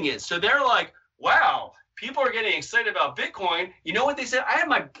abusing it. So they're like, wow, people are getting excited about Bitcoin. You know what they said? I had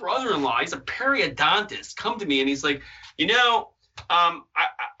my brother-in-law, he's a periodontist, come to me and he's like,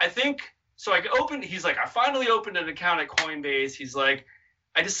 I think, so he's like, I finally opened an account at Coinbase. He's like,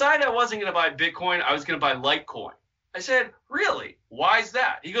 I decided I wasn't going to buy Bitcoin. I was going to buy Litecoin. I said, really? Why is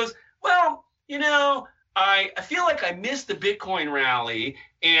that? He goes, well, I feel like I missed the Bitcoin rally.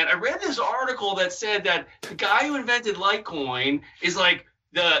 And I read this article that said that the guy who invented Litecoin is like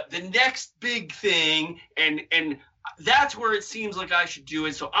the next big thing. And that's where it seems like I should do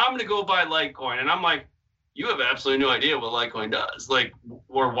it. So I'm going to go buy Litecoin. And I'm like, you have absolutely no idea what Litecoin does, like,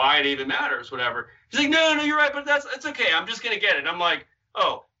 or why it even matters, whatever. He's like, no, you're right, but it's okay. I'm just going to get it. I'm like,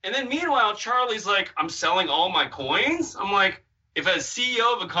 oh. And then meanwhile, Charlie's like, I'm selling all my coins. I'm like, if a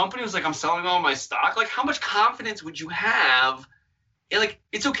CEO of a company was like, I'm selling all my stock, like, how much confidence would you have? And like,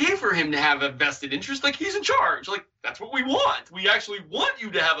 it's okay for him to have a vested interest. Like, he's in charge. Like, that's what we want. We actually want you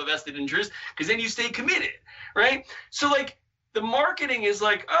to have a vested interest because then you stay committed, right? So like, the marketing is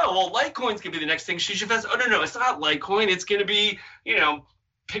like, oh, well, Litecoin's going to be the next thing. She should invest. Oh, no, it's not Litecoin. It's going to be,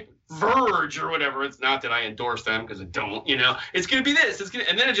 pick Verge or whatever. It's not that I endorse them because I don't, It's going to be this.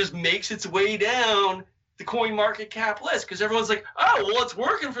 And then it just makes its way down the coin market cap list because everyone's like, oh, well, it's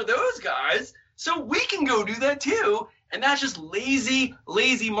working for those guys, so we can go do that too. And that's just lazy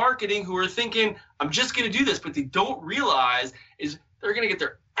marketing who are thinking, I'm just going to do this. But they don't realize is they're going to get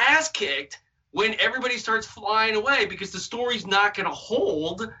their ass kicked when everybody starts flying away because the story's not going to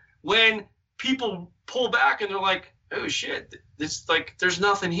hold when people pull back and they're like, oh shit, this, like, there's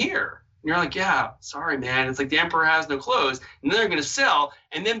nothing here. And you're like, yeah, sorry, man. It's like the emperor has no clothes. And then they're going to sell.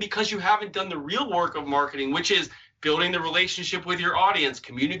 And then because you haven't done the real work of marketing, which is building the relationship with your audience,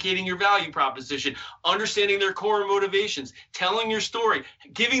 communicating your value proposition, understanding their core motivations, telling your story,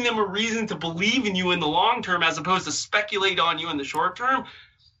 giving them a reason to believe in you in the long term as opposed to speculate on you in the short term.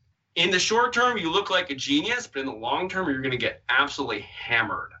 In the short term, you look like a genius, but in the long term, you're going to get absolutely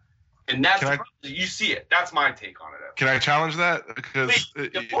hammered. And that's you see it. That's my take on it. Can I challenge that? Because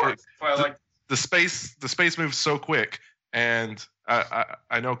of course. The space moves so quick, and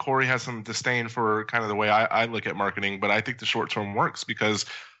I know Corey has some disdain for kind of the way I look at marketing, but I think the short term works because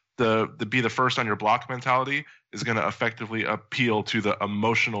the be the first on your block mentality is going to effectively appeal to the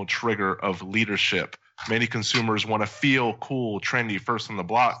emotional trigger of leadership. Many consumers want to feel cool, trendy, first on the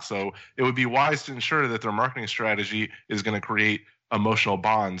block. So it would be wise to ensure that their marketing strategy is going to create emotional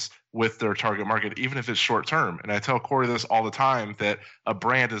bonds with their target market, even if it's short term. And I tell Corey this all the time, that a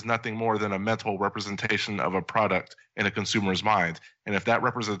brand is nothing more than a mental representation of a product in a consumer's mind. And if that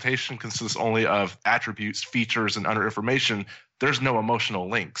representation consists only of attributes, features, and other information, there's no emotional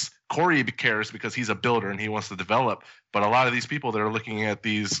links. Corey cares because he's a builder and he wants to develop. But a lot of these people that are looking at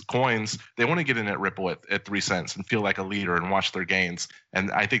these coins, they want to get in at Ripple at 3 cents and feel like a leader and watch their gains.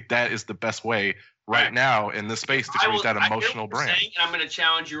 And I think that is the best way right now in this space to create that emotional brand. Saying, and I'm going to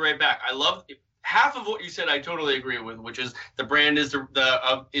challenge you right back. I love half of what you said. I totally agree with, which is the brand is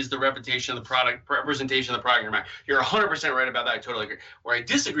the reputation of the product, representation of the product. You're 100% right about that. I totally agree. Where I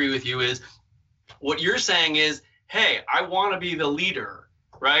disagree with you is what you're saying is, hey, I want to be the leader,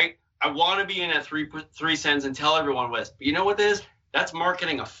 right? I want to be in at 3 cents and tell everyone what. But you know what this is? That's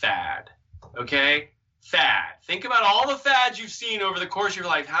marketing a fad. Okay. Fad. Think about all the fads you've seen over the course of your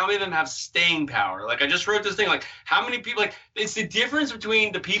life. How many of them have staying power? Like I just wrote this thing, like how many people, like it's the difference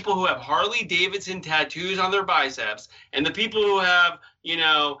between the people who have Harley Davidson tattoos on their biceps and the people who have, you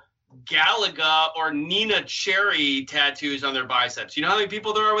know, Galaga or Nina Cherry tattoos on their biceps. You know how many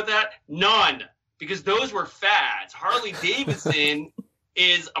people there are with that? None. Because those were fads. Harley Davidson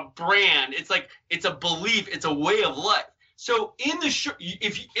is a brand. It's like, it's a belief. It's a way of life. So in the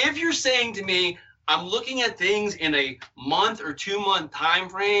if you're saying to me, I'm looking at things in a month or 2 month time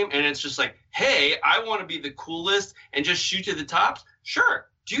frame, and it's just like, hey, I want to be the coolest and just shoot to the tops. Sure,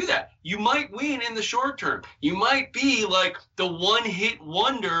 do that. You might win in the short term. You might be like the one-hit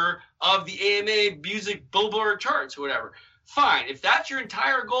wonder of the AMA music Billboard charts or whatever. Fine. If that's your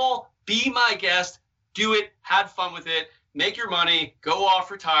entire goal, be my guest. Do it. Have fun with it. Make your money. Go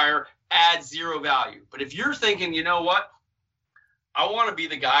off, retire. Add zero value. But if you're thinking, you know what? I want to be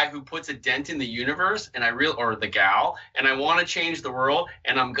the guy who puts a dent in the universe or the gal, and I want to change the world,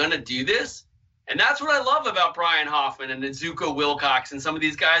 and I'm going to do this. And that's what I love about Brian Hoffman and Nezuko Wilcox and some of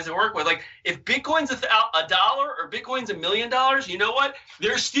these guys I work with. Like, if Bitcoin's $1 or Bitcoin's $1 million, you know what?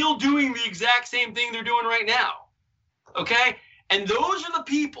 They're still doing the exact same thing they're doing right now. Okay? And those are the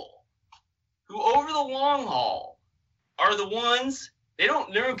people who, over the long haul, are the ones, they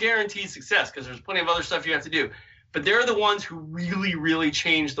don't guarantee success because there's plenty of other stuff you have to do. But they're the ones who really, really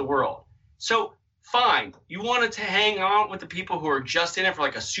change the world. So fine, you wanted to hang on with the people who are just in it for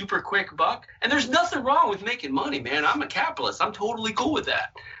like a super quick buck. And there's nothing wrong with making money, man. I'm a capitalist. I'm totally cool with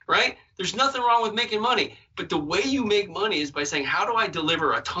that, right? There's nothing wrong with making money. But the way you make money is by saying, how do I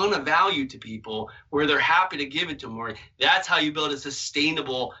deliver a ton of value to people where they're happy to give it to them? That's how you build a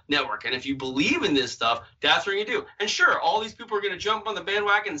sustainable network. And if you believe in this stuff, that's what you do. And sure, all these people are going to jump on the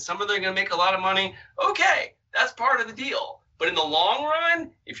bandwagon. And some of them are going to make a lot of money. Okay. That's part of the deal. But in the long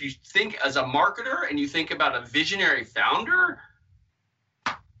run, if you think as a marketer and you think about a visionary founder,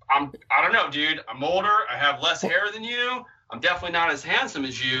 I don't know, dude. I'm older. I have less hair than you. I'm definitely not as handsome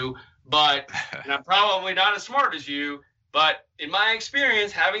as you, and I'm probably not as smart as you. But in my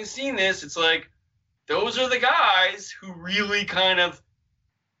experience, having seen this, it's like those are the guys who really kind of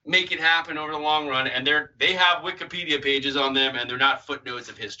make it happen over the long run, and they have Wikipedia pages on them, and they're not footnotes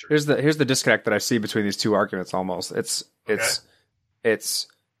of history. Here's the disconnect that I see between these two arguments. Almost,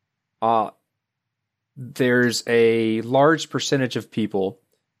 there's a large percentage of people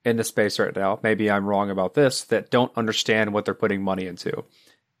in the space right now. Maybe I'm wrong about this, that don't understand what they're putting money into,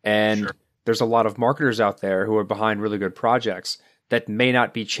 and sure, there's a lot of marketers out there who are behind really good projects that may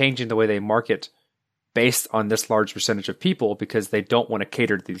not be changing the way they market based on this large percentage of people because they don't want to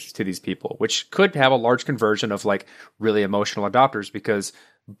cater to these people, which could have a large conversion of like really emotional adopters, because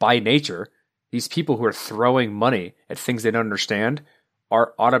by nature, these people who are throwing money at things they don't understand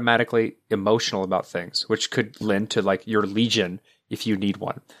are automatically emotional about things, which could lend to like your legion if you need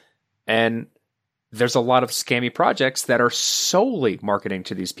one. And there's a lot of scammy projects that are solely marketing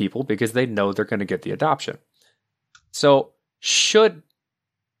to these people because they know they're going to get the adoption. So should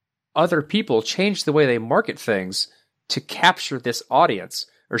other people change the way they market things to capture this audience?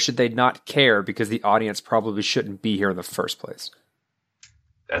 Or should they not care because the audience probably shouldn't be here in the first place?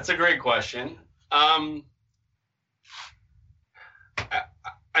 That's a great question. I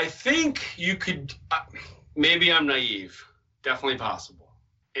think you could, maybe I'm naive, definitely possible.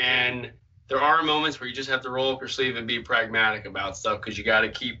 And there are moments where you just have to roll up your sleeve and be pragmatic about stuff, because you got to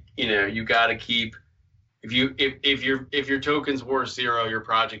keep, if your token's worth 0, your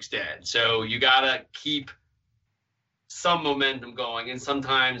project's dead. So you got to keep some momentum going, and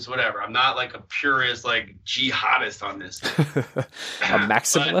sometimes whatever. I'm not like a purist, like jihadist on this. A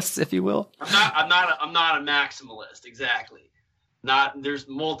maximalist, if you will. I'm not a maximalist, exactly. There's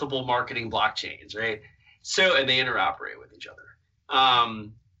multiple marketing blockchains, right? So, and they interoperate with each other.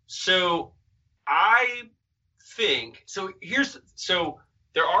 So I think,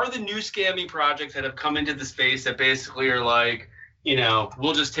 there are the new scammy projects that have come into the space that basically are like,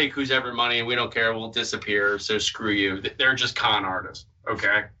 we'll just take who's ever money and we don't care, we'll disappear, so screw you. They're just con artists.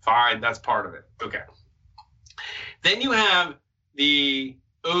 Okay, fine, that's part of it. Okay. Then you have the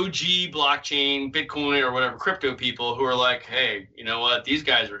OG blockchain, Bitcoin or whatever, crypto people who are like, hey, you know what? These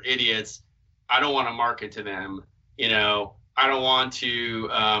guys are idiots. I don't want to market to them. I don't want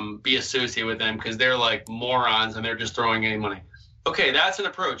to be associated with them because they're like morons and they're just throwing any money. Okay, that's an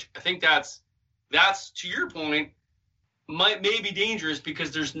approach. I think that's to your point, may be dangerous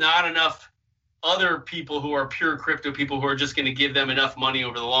because there's not enough other people who are pure crypto people who are just going to give them enough money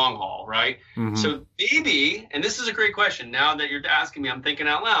over the long haul, right? Mm-hmm. So maybe, and this is a great question, now that you're asking me, I'm thinking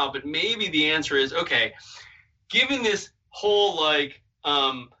out loud, but maybe the answer is, okay, given this whole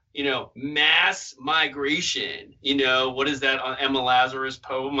mass migration, what is that Emma Lazarus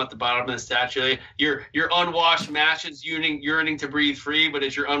poem at the bottom of the statue? Your unwashed masses yearning to breathe free, but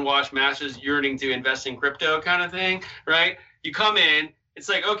it's your unwashed masses yearning to invest in crypto kind of thing, right? You come in, it's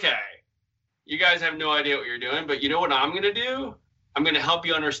like, okay, you guys have no idea what you're doing, but you know what I'm going to do? I'm going to help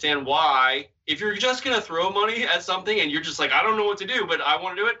you understand why. If you're just going to throw money at something and you're just like, I don't know what to do, but I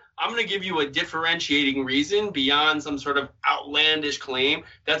want to do it, I'm going to give you a differentiating reason beyond some sort of outlandish claim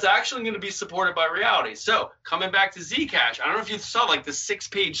that's actually going to be supported by reality. So coming back to Zcash, I don't know if you saw like the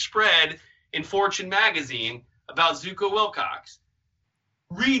 6-page spread in Fortune magazine about Zuko Wilcox.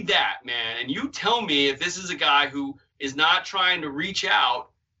 Read that, man, and you tell me if this is a guy who is not trying to reach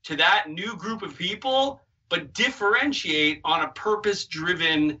out to that new group of people, but differentiate on a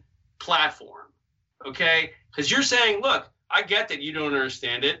purpose-driven platform, okay? Because you're saying, look, I get that you don't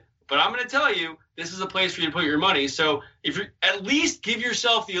understand it, but I'm going to tell you, this is a place for you to put your money. So if you at least give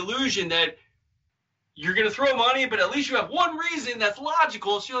yourself the illusion that you're going to throw money, but at least you have one reason that's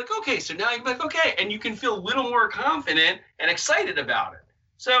logical. So you're like, okay, so now you're like, okay, and you can feel a little more confident and excited about it.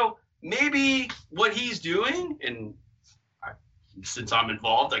 So maybe what he's doing, and since I'm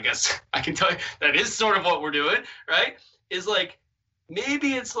involved, I guess I can tell you that is sort of what we're doing, right? Is like,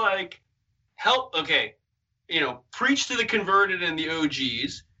 maybe it's like, preach to the converted and the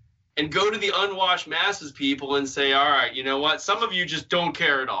OGs and go to the unwashed masses people and say, all right, you know what? Some of you just don't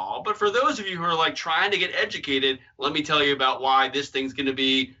care at all. But for those of you who are like trying to get educated, let me tell you about why this thing's going to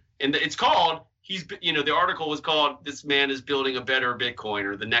be, and it's called, the article was called, this man is building a better Bitcoin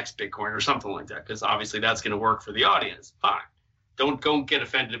or the next Bitcoin or something like that, because obviously that's going to work for the audience. Fine. Don't get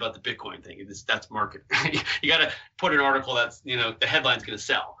offended about the Bitcoin thing. That's market. You got to put an article that's, the headline's going to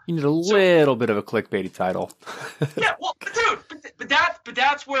sell. You need a little bit of a clickbaity title. Yeah, well, dude, but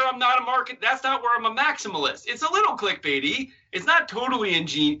that's where I'm not a market. That's not where I'm a maximalist. It's a little clickbaity. It's not totally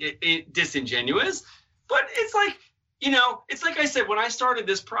disingenuous, but it's like, it's like I said, when I started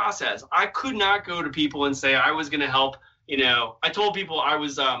this process, I could not go to people and say I was going to help. I told people I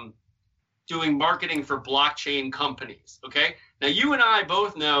was doing marketing for blockchain companies. Okay. Now, you and I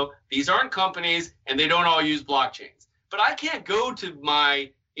both know these aren't companies and they don't all use blockchains. But I can't go to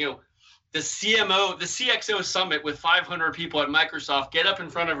my, the CXO summit with 500 people at Microsoft, get up in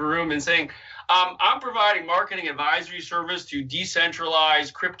front of a room and saying, I'm providing marketing advisory service to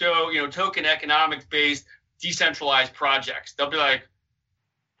decentralized crypto, token economics based decentralized projects. They'll be like,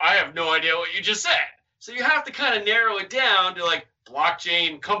 I have no idea what you just said. So you have to kind of narrow it down to like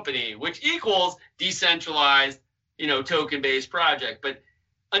blockchain company, which equals decentralized, token-based project. But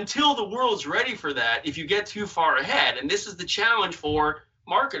until the world's ready for that, if you get too far ahead, and this is the challenge for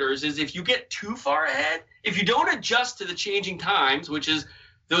marketers, is if you get too far ahead, if you don't adjust to the changing times, which is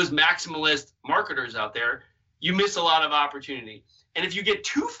those maximalist marketers out there, you miss a lot of opportunity. And if you get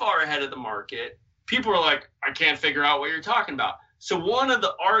too far ahead of the market, people are like, I can't figure out what you're talking about. So one of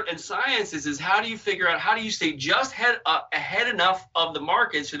the art and sciences is how do you stay just ahead enough of the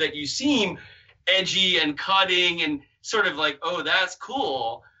market so that you seem edgy and cutting and sort of like, oh, that's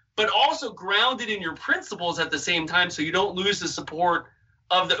cool. but also grounded in your principles at the same time, so you don't lose the support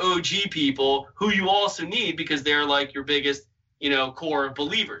of the OG people who you also need, because they're like your biggest, core of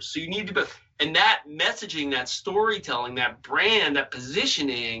believers. So you need to be, and that messaging, that storytelling, that brand, that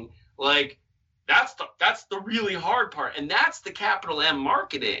positioning, like that's the really hard part. And that's the capital M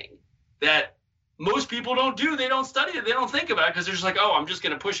marketing that most people don't do. They don't study it. They don't think about it, because they're just like, oh, I'm just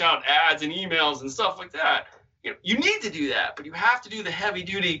going to push out ads and emails and stuff like that. You need to do that, but you have to do the heavy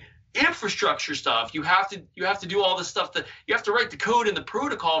duty infrastructure stuff. You have to do all this stuff, that you have to write the code and the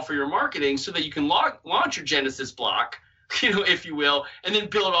protocol for your marketing so that you can launch your Genesis block, if you will, and then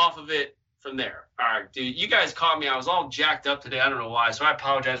build off of it from there. All right, dude, you guys caught me. I was all jacked up today. I don't know why, so I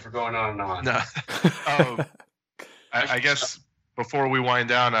apologize for going on and on. No. I guess before we wind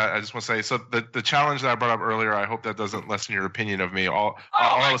down, I just want to say, so the challenge that I brought up earlier, I hope that doesn't lessen your opinion of me. All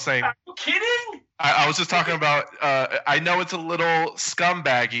I was saying. Are you kidding? I was just talking about, I know it's a little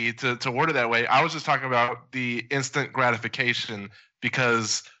scumbaggy to word it that way. I was just talking about the instant gratification,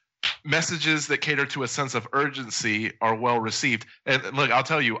 because messages that cater to a sense of urgency are well received. And look, I'll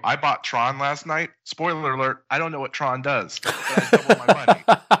tell you, I bought Tron last night. Spoiler alert, I don't know what Tron does, but I doubled my money.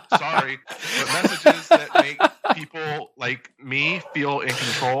 Sorry. But messages that make people like me feel in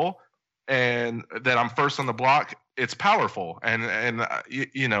control and that I'm first on the block, it's powerful. And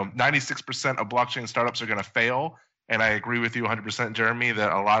 96% of blockchain startups are going to fail. And I agree with you 100%, Jeremy,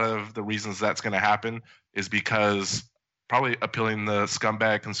 that a lot of the reasons that's going to happen is because probably appealing to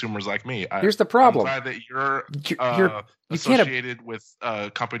scumbag consumers like me. Here's the problem. I'm glad that you're you associated with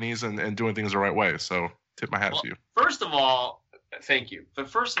companies and doing things the right way. So tip my hat to you. First of all, thank you. But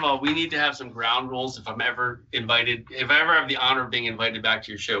first of all, we need to have some ground rules if I ever have the honor of being invited back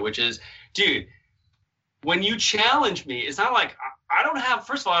to your show, which is, dude, when you challenge me, it's not like I don't have,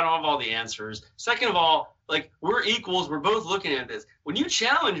 first of all, I don't have all the answers. Second of all, like, we're equals. We're both looking at this. When you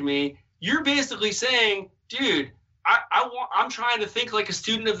challenge me, you're basically saying, dude, I'm trying to think like a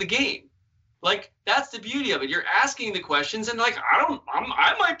student of the game. Like, that's the beauty of it. You're asking the questions, and like,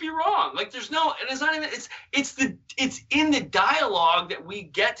 I might be wrong. Like, there's no, and it's not even, it's in the dialogue that we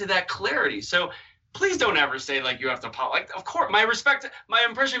get to that clarity. So please don't ever say like you have to like, of course, my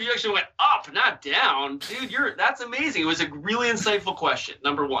impression of you actually went up, not down. Dude, that's amazing. It was a really insightful question,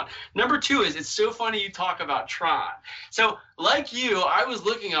 number one. Number two is, it's so funny you talk about Tron. So like you, I was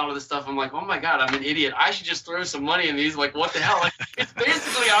looking at all of this stuff. I'm like, oh my God, I'm an idiot. I should just throw some money in these. Like, what the hell? Like, it's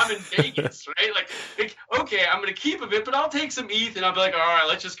basically I'm in Vegas, right? Like, okay, I'm going to keep a bit, but I'll take some ETH and I'll be like, all right,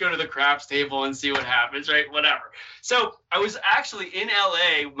 let's just go to the craps table and see what happens, right? Whatever. So I was actually in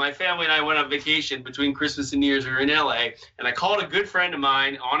LA. My family and I went on vacation between Christmas and New Year's. We were in LA, and I called a good friend of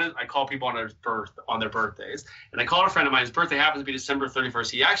mine I call people on their birthdays. And I called a friend of mine. His birthday happens to be December 31st.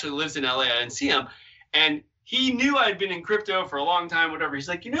 He actually lives in LA. I didn't see him. And he knew I'd been in crypto for a long time, whatever. He's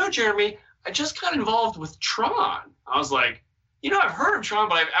like, Jeremy, I just got involved with Tron. I was like, I've heard of Tron,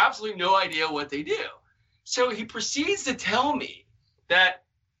 but I have absolutely no idea what they do. So he proceeds to tell me that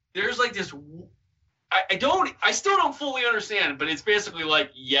there's like this, I still don't fully understand, but it's basically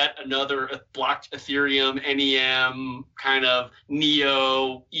like yet another block Ethereum, NEM, kind of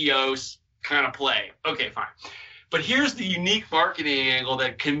Neo, EOS kind of play. Okay, fine. But here's the unique marketing angle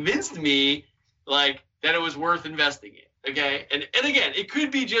that convinced me like that it was worth investing in. Okay. And again, it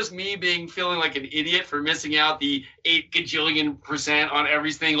could be just me feeling like an idiot for missing out the 8 gajillion% on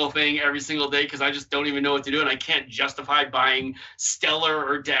every single thing every single day, because I just don't even know what to do. And I can't justify buying Stellar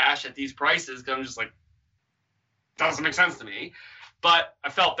or Dash at these prices, because I'm just like, doesn't make sense to me. But I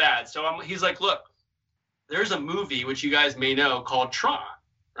felt bad. So he's like, look, there's a movie, which you guys may know, called Tron,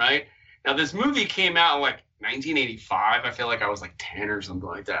 right? Now, this movie came out in like 1985. I feel like I was like 10 or something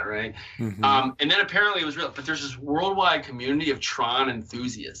like that, right? Mm-hmm. And then apparently it was real. But there's this worldwide community of Tron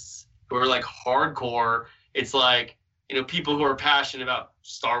enthusiasts who are like hardcore. It's like, people who are passionate about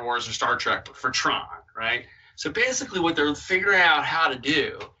Star Wars or Star Trek, but for Tron, right? So basically what they're figuring out how to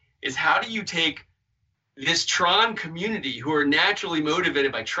do is, how do you take this Tron community who are naturally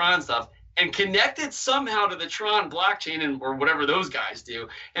motivated by Tron stuff and connect it somehow to the Tron blockchain or whatever those guys do,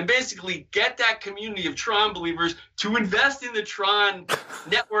 and basically get that community of Tron believers to invest in the Tron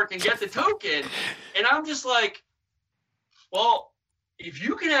network and get the token. And I'm just like, well, if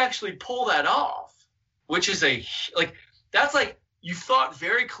you can actually pull that off, which is that's like, you thought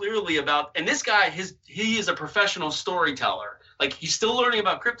very clearly about, and this guy, he is a professional storyteller. Like, he's still learning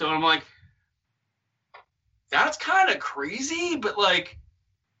about crypto. And I'm like, that's kind of crazy, but like,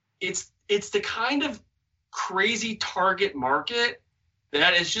 it's the kind of crazy target market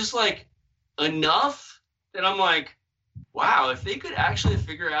that is just like enough that I'm like, wow, if they could actually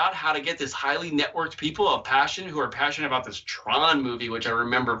figure out how to get this highly networked people who are passionate about this Tron movie, which I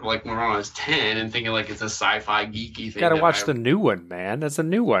remember like when I was 10 and thinking like it's a sci-fi geeky thing. Gotta watch the new one, man. That's a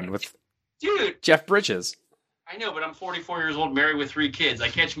new one with Jeff Bridges. I know, but I'm 44 years old, married with 3 kids. I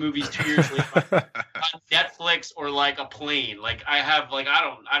catch movies 2 years later on Netflix or like a plane. Like I have like I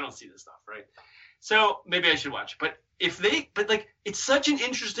don't see this stuff, right? So maybe I should watch it. But like it's such an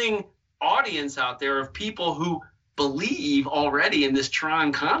interesting audience out there of people who believe already in this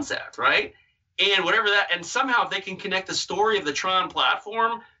Tron concept, right? And and somehow they can connect the story of the Tron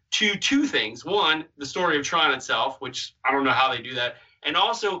platform to 2 things. One, the story of Tron itself, which I don't know how they do that. And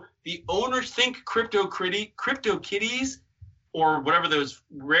also the owners think Crypto Kitties or whatever those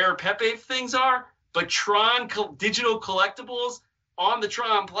rare Pepe things are, but Tron digital collectibles on the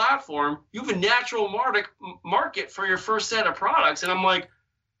Tron platform, you have a natural market for your first set of products. And I'm like,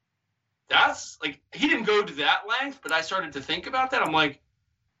 that's like, he didn't go to that length, but I started to think about that. I'm like,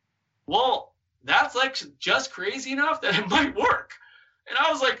 well, that's like just crazy enough that it might work. And I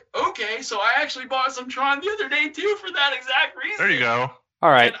was like, okay, so I actually bought some Tron the other day too for that exact reason. There you go. All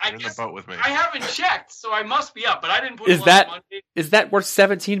right. You're in the boat with me. I haven't checked, so I must be up, but I didn't put a lot of money. Is that worth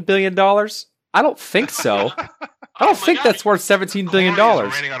 $17 billion? I don't think so. I don't think that's worth $17 billion.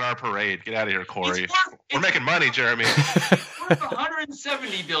 Corey's raining on our parade. Get out of here, Corey. We're making money, Jeremy. It's worth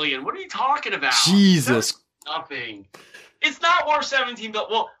 $170 billion. What are you talking about? Jesus. That's nothing. It's not worth $17 billion.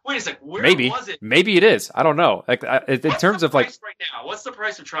 Well, wait a second. Where was it? Maybe it is. I don't know. Like in terms of like right now, what's the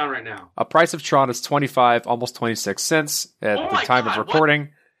price of Tron right now? A price of Tron is 25, almost 26 cents at the time of recording.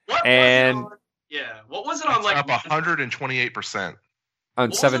 What was it on? Like up 128%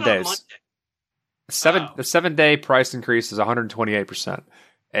 on 7 days. The 7 day price increase is 128%.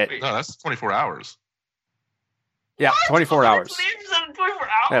 No, that's 24 hours. Yeah, what? 24 hours. 24 hours.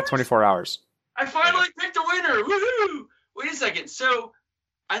 Yeah, 24 hours. I finally picked a winner. Woohoo! Wait a second. So,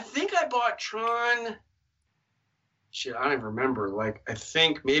 I think I bought Tron. Shit, I don't even remember. Like, I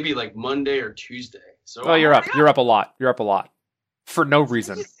think maybe like Monday or Tuesday. So, well, you're up. You're up a lot. You're up a lot for no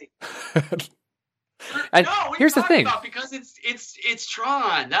reason. And no, here's the thing. Because it's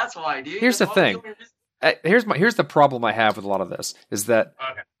Tron. That's why, dude. Here's the thing. Here's the problem I have with a lot of this is that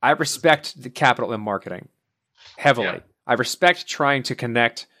I respect the capital in marketing heavily. Yeah. I respect trying to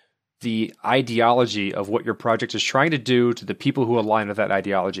connect the ideology of what your project is trying to do to the people who align with that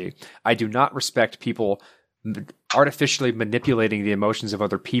ideology. I do not respect people artificially manipulating the emotions of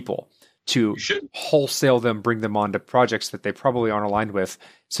other people to wholesale them, bring them onto projects that they probably aren't aligned with,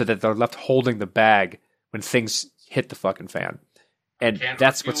 so that they're left holding the bag when things hit the fucking fan. And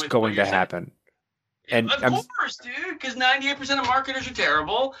that's what's going to happen. And of course, dude, because 98% of marketers are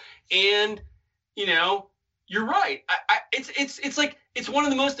terrible, and you're right. It's like it's one of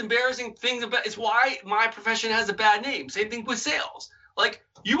the most embarrassing things about. It's why my profession has a bad name. Same thing with sales. Like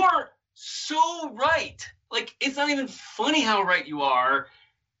you are so right. Like it's not even funny how right you are.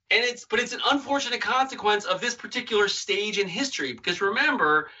 But it's an unfortunate consequence of this particular stage in history. Because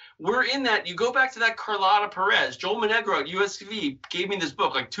remember, we're in that. You go back to that Carlotta Perez, Joel Monegro at USV gave me this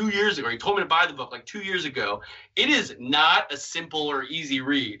book like 2 years ago. He told me to buy the book like 2 years ago. It is not a simple or easy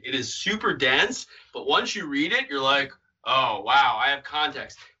read. It is super dense. But once you read it, you're like, oh, wow, I have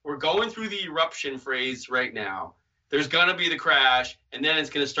context. We're going through the eruption phase right now. There's going to be the crash. And then it's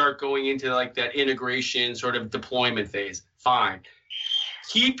going to start going into like that integration sort of deployment phase. Fine.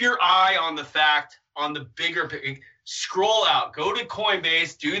 Keep your eye on the bigger picture. Scroll out, go to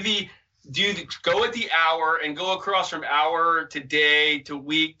Coinbase, go at the hour and go across from hour to day to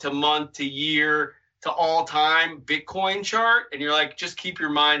week to month to year to all time Bitcoin chart. And you're like, just keep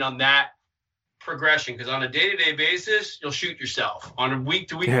your mind on that progression. Because on a day-to-day basis, you'll shoot yourself. On a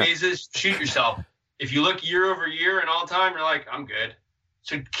week-to-week basis, shoot yourself. If you look year over year and all time, you're like, I'm good.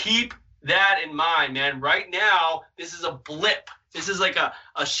 So keep that in mind, man. Right now, this is a blip. This is like a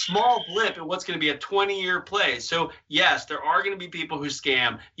small blip in what's going to be a 20-year play. So, yes, there are going to be people who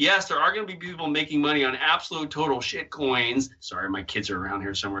scam. Yes, there are going to be people making money on absolute total shit coins. Sorry, my kids are around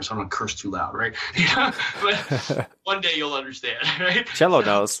here somewhere, so I don't curse too loud, right? But one day you'll understand, right? Cello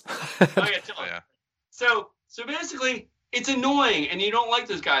knows. Cello. Yeah. So basically, it's annoying, and you don't like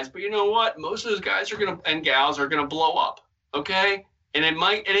those guys. But you know what? Most of those guys and gals are going to blow up, okay? And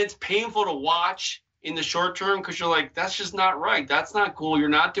it's painful to watch in the short term because you're like, that's just not right. That's not cool. You're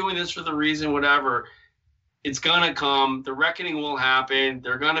not doing this for the reason, whatever. It's going to come. The reckoning will happen.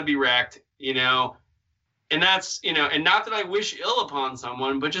 They're going to be wrecked, and that's, and not that I wish ill upon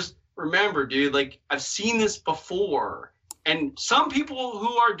someone, but just remember, dude, like I've seen this before, and some people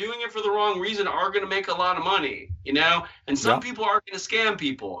who are doing it for the wrong reason are going to make a lot of money, and some people are going to scam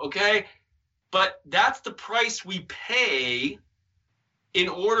people. Okay. But that's the price we pay in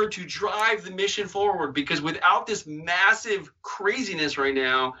order to drive the mission forward, because without this massive craziness right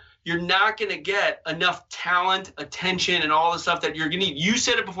now, you're not going to get enough talent, attention, and all the stuff that you're going to need. You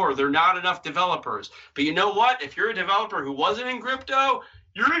said it before, there are not enough developers. But you know what? If you're a developer who wasn't in crypto,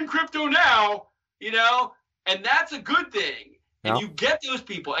 you're in crypto now, and that's a good thing. And you get those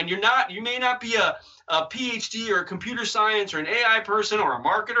people, and you may not be a PhD or a computer science or an AI person or a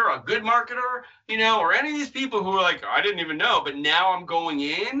marketer, a good marketer, or any of these people who are like, I didn't even know, but now I'm going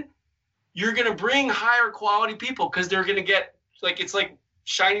in. You're going to bring higher quality people because they're going to get it's like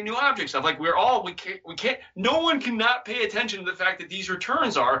shiny new object stuff. Like we can't, no one cannot pay attention to the fact that these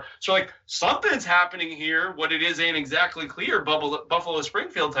returns are. So like something's happening here. What it is ain't exactly clear, Buffalo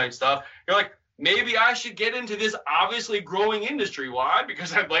Springfield type stuff. You're like, maybe I should get into this obviously growing industry. Why?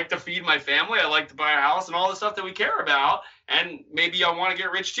 Because I'd like to feed my family. I like to buy a house and all the stuff that we care about. And maybe I want to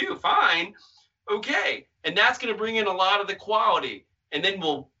get rich too. Fine. Okay. And that's going to bring in a lot of the quality. And then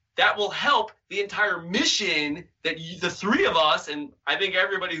that will help the entire mission that the three of us, and I think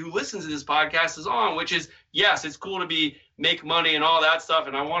everybody who listens to this podcast is on, which is, yes, it's cool to make money and all that stuff.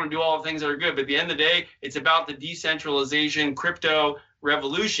 And I want to do all the things that are good. But at the end of the day, it's about the decentralization, crypto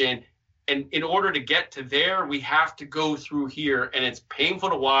revolution. And in order to get to there, we have to go through here, and it's painful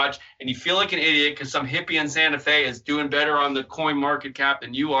to watch, and you feel like an idiot because some hippie in Santa Fe is doing better on the coin market cap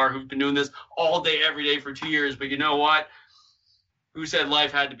than you are, who's been doing this all day, every day for 2 years. But you know what? Who said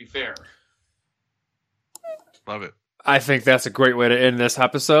life had to be fair? Love it. I think that's a great way to end this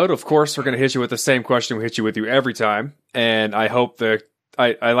episode. Of course, we're going to hit you with the same question we hit you with every time, and I hope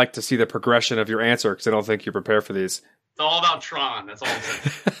I like to see the progression of your answer because I don't think you're prepared for these. It's all about Tron. That's all I'm saying.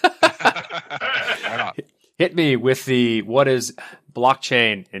 Hit me with what is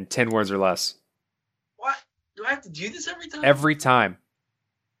blockchain in 10 words or less? What? Do I have to do this every time? Every time.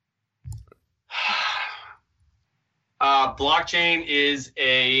 Blockchain is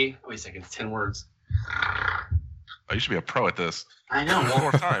wait a second, it's 10 words. Oh, you should be a pro at this. I know. One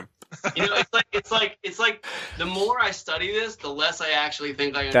more time. It's like the more I study this, the less I actually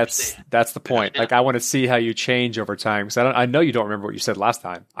think I understand. That's the point. Yeah. Like I want to see how you change over time because I know you don't remember what you said last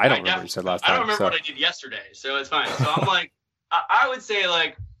time. I don't remember what you said last time. I don't remember what I did yesterday, so it's fine. So I'm like, I would say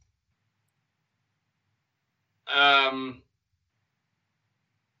like,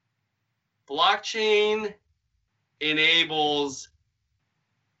 blockchain enables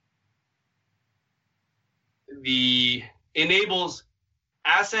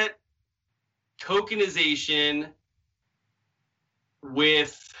asset tokenization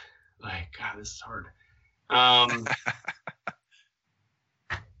with, God, this is hard.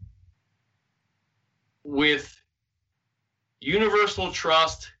 With universal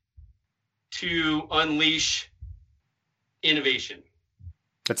trust to unleash innovation.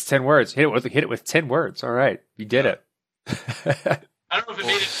 That's 10 words. Hit it with 10 words. All right, you did it. I don't know if it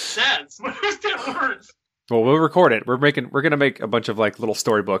made any sense, but it was 10 words. Well, we'll record it. We're going to make a bunch of little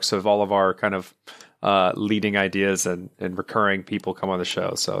storybooks of all of our kind of leading ideas and recurring people come on the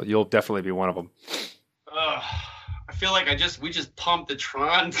show. So you'll definitely be one of them. I feel like we just pumped the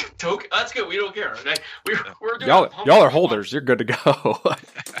Tron token. That's good. We don't care. We're doing y'all are holders. You're good to go. What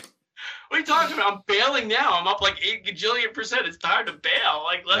are you talking about? I'm bailing now. I'm up like 8 gajillion%. It's time to bail.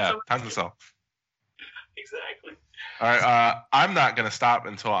 Time to sell. Exactly. All right. I'm not going to stop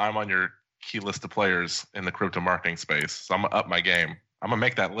until I'm on your key list of players in the crypto marketing space. So I'm going to up my game. I'm going to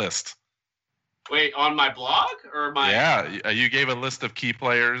make that list. Wait, on my blog or my? Yeah, you gave a list of key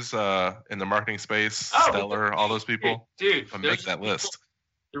players in the marketing space. Stellar, all those people. Dude, make that list.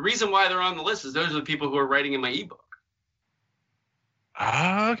 The reason why they're on the list is those are the people who are writing in my ebook.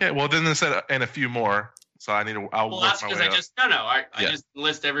 Okay. Well, then they said and a few more. So I need to. That's because I just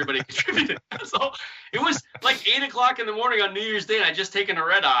list everybody contributed. So it was like 8:00 in the morning on New Year's Day, and I just taken a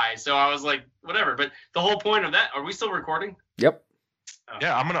red eye. So I was like, whatever. But the whole point of that, are we still recording? Yep.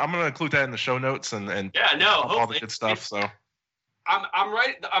 Yeah, I'm gonna include that in the show notes and all the good stuff. So I'm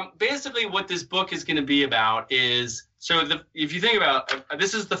right. Basically what this book is going to be about is if you think about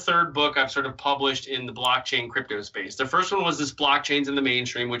this is the third book I've sort of published in the blockchain crypto space. The first one was this blockchains in the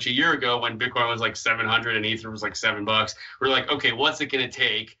mainstream, which a year ago when Bitcoin was like 700 and Ether was like $7, we're like, okay, what's it going to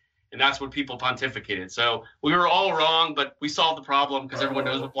take? And that's what people pontificated. So we were all wrong, but we solved the problem because everyone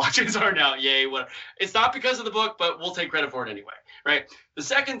knows what blockchains are now. Yay. It's not because of the book, but we'll take credit for it anyway. Right. The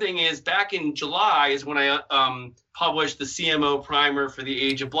second thing is back in July is when I published the CMO primer for the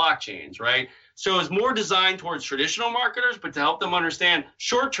age of blockchains. Right. So it's more designed towards traditional marketers, but to help them understand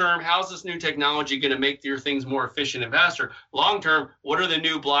short term, how's this new technology going to make your things more efficient and faster? Long term, what are the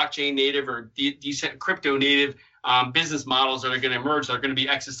new blockchain native or crypto native business models that are going to emerge that are going to be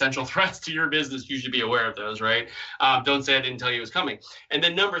existential threats to your business. You should be aware of those, right? Don't say I didn't tell you it was coming. And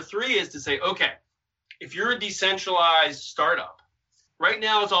then number 3 is to say, okay, if you're a decentralized startup, right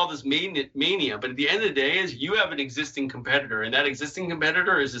now it's all this mania, but at the end of the day is you have an existing competitor, and that existing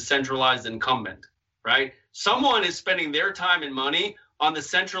competitor is a centralized incumbent, right? Someone is spending their time and money on the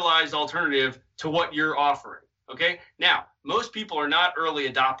centralized alternative to what you're offering, okay? Now, most people are not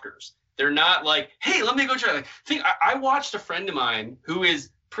early adopters. They're not like, hey, let me go try. I watched a friend of mine who is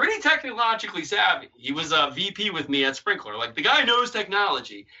pretty technologically savvy. He was a VP with me at Sprinkler. Like, the guy knows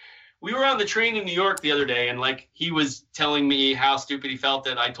technology. We were on the train in New York the other day, and like he was telling me how stupid he felt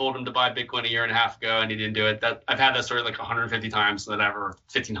that I told him to buy Bitcoin a year and a half ago, and he didn't do it. That I've had that story like 150 times, whatever,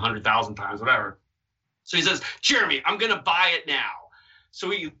 1,500,000 times, whatever. So he says, Jeremy, I'm gonna buy it now.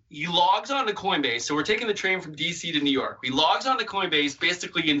 So he logs on to Coinbase. So we're taking the train from DC to New York. He logs on to Coinbase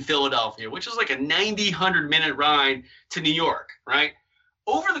basically in Philadelphia, which is like a 100-minute ride to New York, right?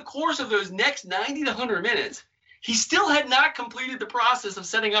 Over the course of those next 90 to 100 minutes, he still had not completed the process of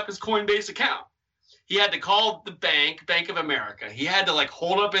setting up his Coinbase account. He had to call the bank, Bank of America. He had to like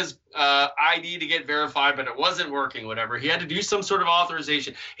hold up his ID to get verified, but it wasn't working, whatever. He had to do some sort of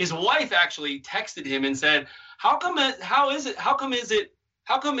authorization. His wife actually texted him and said, how come is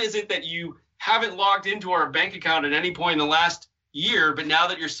it that you haven't logged into our bank account at any point in the last year, but now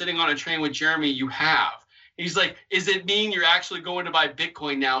that you're sitting on a train with Jeremy, you have? He's like, is it mean you're actually going to buy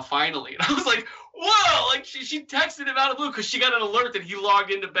Bitcoin now, finally? And I was like, whoa, like she texted him out of the blue because she got an alert that he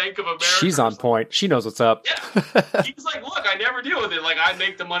logged into Bank of America. She's on point. She knows what's up. Yeah. He's like, look, I never deal with it. Like, I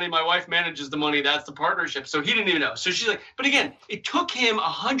make the money. My wife manages the money. That's the partnership. So he didn't even know. So she's like, but again, it took him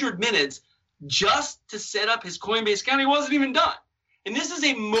 100 minutes just to set up his Coinbase account. He wasn't even done. And this is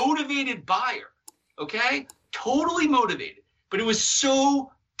a motivated buyer, okay? Totally motivated. But it was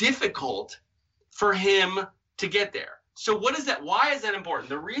so difficult for him to get there. So what is that? Why is that important?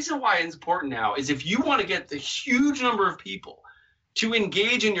 The reason why it's important now is if you want to get the huge number of people to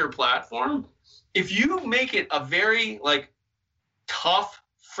engage in your platform, if you make it a very like tough,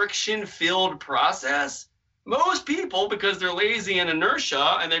 friction-filled process, most people, because they're lazy and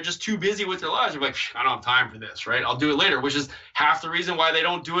inertia and they're just too busy with their lives, they're like, I don't have time for this, right? I'll do it later, which is half the reason why they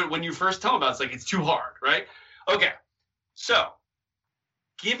don't do it when you first tell them about it. It's like, it's too hard, right? Okay, so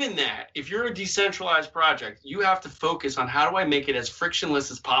given that, if you're a decentralized project, you have to focus on how do I make it as frictionless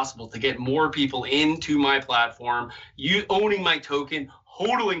as possible to get more people into my platform, you owning my token,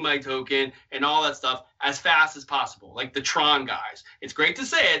 hodling my token, and all that stuff as fast as possible, like the Tron guys. It's great to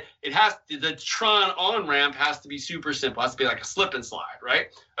say it. It has the Tron on-ramp has to be super simple. It has to be like a slip and slide, right?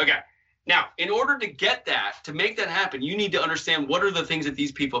 Okay. Now, in order to get that, to make that happen, you need to understand what are the things that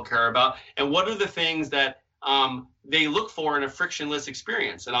these people care about and what are the things that they look for in a frictionless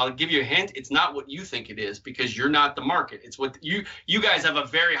experience. And I'll give you a hint. It's not what you think it is because you're not the market. It's what you guys have a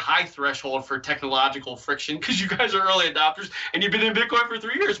very high threshold for technological friction because you guys are early adopters and you've been in Bitcoin for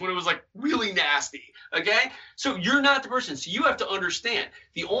 3 years when it was like really nasty. Okay. So you're not the person. So you have to understand.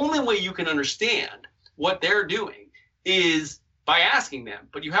 The only way you can understand what they're doing is by asking them,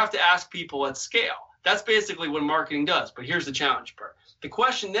 but you have to ask people at scale. That's basically what marketing does. But here's the challenge part. The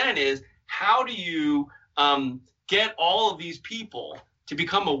question then is, how do you get all of these people to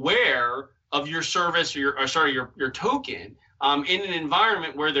become aware of your service or your token in an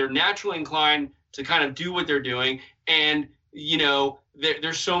environment where they're naturally inclined to kind of do what they're doing, and you know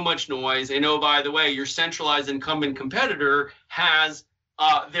there's so much noise. And oh, by the way, your centralized incumbent competitor has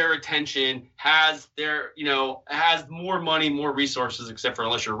their attention, has more money, more resources, except for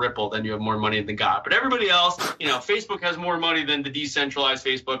unless you're Ripple, then you have more money than God. But everybody else, Facebook has more money than the decentralized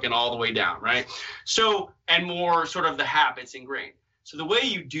Facebook and all the way down, right? So, and more sort of the habits ingrained. So the way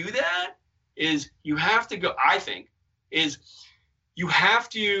you do that is you have to go, I think, is you have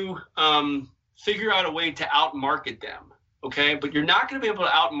to figure out a way to outmarket them, okay? But you're not going to be able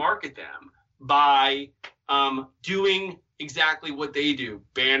to outmarket them by doing exactly what they do,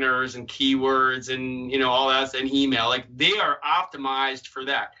 banners and keywords and all that, and email. Like, they are optimized for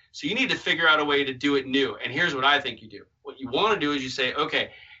that. So you need to figure out a way to do it new. And here's what I think you do. What you want to do is you say, okay,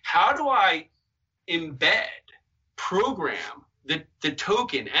 how do I embed, program the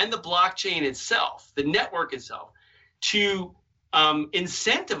token and the blockchain itself, the network itself, to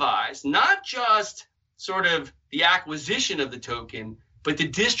incentivize not just sort of the acquisition of the token, but the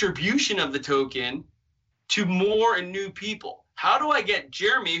distribution of the token to more and new people? How do I get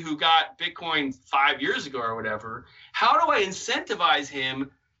Jeremy, who got Bitcoin 5 years ago or whatever, how do I incentivize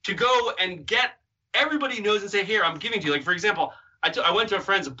him to go and get everybody knows and say, here, I'm giving to you. Like, for example, I went to a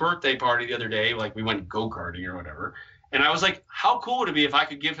friend's birthday party the other day, like we went go-karting or whatever, And I was like, how cool would it be if I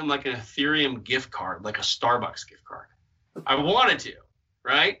could give him like an Ethereum gift card, like a Starbucks gift card? I wanted to,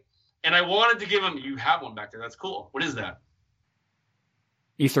 right? And I wanted to give him, you have one back there. That's cool. What is that?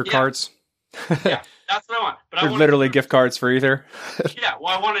 Ether cards. Yeah, that's what I want. But They're literally gift cards for Ether. Yeah,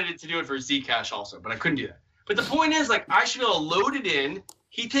 well, I wanted it to do it for Zcash also, but I couldn't do that. But the point is, like, I should be able to load it in.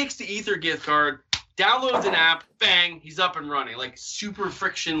 He takes the Ether gift card, downloads an app, bang, he's up and running. Like, super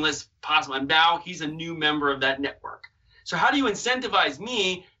frictionless possible. And now he's a new member of that network. So how do you incentivize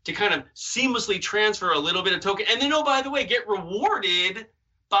me to kind of seamlessly transfer a little bit of token? And then, oh, by the way, get rewarded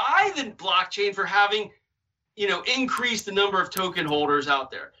by the blockchain for having, increased the number of token holders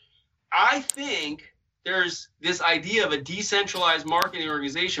out there. I think there's this idea of a decentralized marketing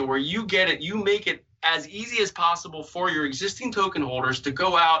organization where you make it as easy as possible for your existing token holders to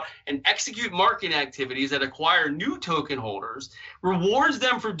go out and execute marketing activities that acquire new token holders, rewards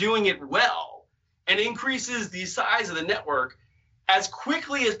them for doing it well, and increases the size of the network as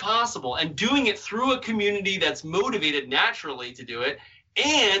quickly as possible, and doing it through a community that's motivated naturally to do it.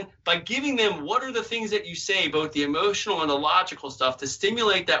 And by giving them what are the things that you say, both the emotional and the logical stuff, to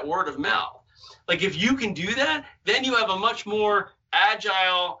stimulate that word of mouth. Like, if you can do that, then you have a much more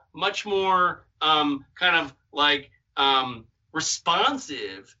agile, much more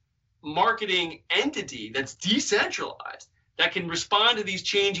responsive marketing entity that's decentralized, that can respond to these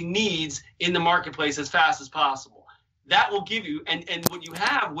changing needs in the marketplace as fast as possible. That will give you, and what you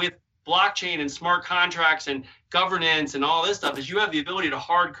have with blockchain and smart contracts and governance and all this stuff is you have the ability to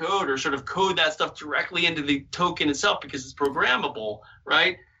hard code or sort of code that stuff directly into the token itself because it's programmable,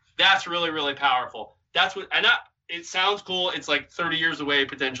 right? That's really, really powerful. It sounds cool. It's like 30 years away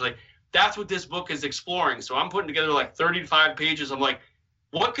potentially. That's what this book is exploring. So I'm putting together like 35 pages. I'm like,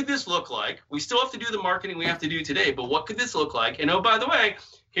 what could this look like? We still have to do the marketing we have to do today, but what could this look like? And oh, by the way,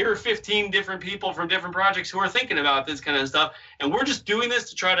 here are 15 different people from different projects who are thinking about this kind of stuff. And we're just doing this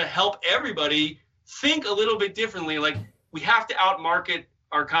to try to help everybody think a little bit differently. Like, we have to outmarket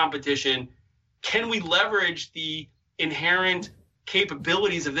our competition. Can we leverage the inherent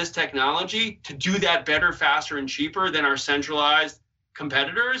capabilities of this technology to do that better, faster, and cheaper than our centralized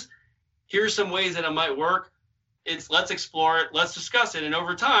competitors? Here's some ways that it might work. Let's explore it, let's discuss it, and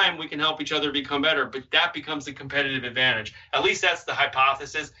over time we can help each other become better. But that becomes the competitive advantage. At least that's the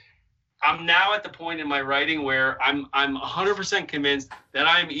hypothesis. I'm now at the point in my writing where I'm 100% convinced that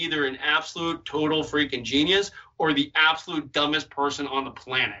I'm either an absolute total freaking genius or the absolute dumbest person on the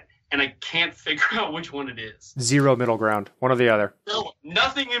planet, and I can't figure out which one it is. Zero middle ground, one or the other. No,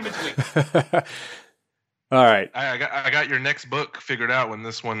 nothing in between. All right. I got your next book figured out when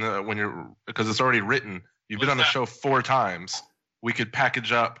because it's already written. You've been on the show 4 times. We could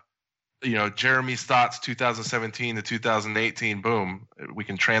package up, Jeremy's thoughts 2017 to 2018. Boom. We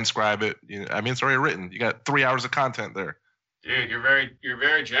can transcribe it. It's already written. You got 3 hours of content there. Dude, you're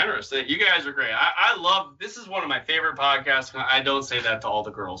very generous. You guys are great. I love, this is one of my favorite podcasts. I don't say that to all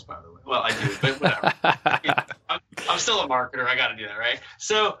the girls, by the way. Well, I do, but whatever. I'm still a marketer. I got to do that, right?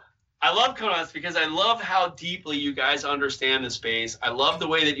 So I love coming on this because I love how deeply you guys understand the space. I love the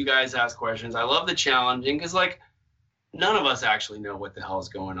way that you guys ask questions. I love the challenging because, like, none of us actually know what the hell is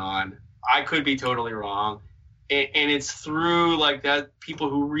going on. I could be totally wrong. And it's through, like, that people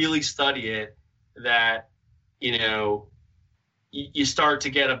who really study it that, you start to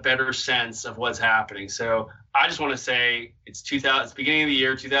get a better sense of what's happening. So I just want to say it's beginning of the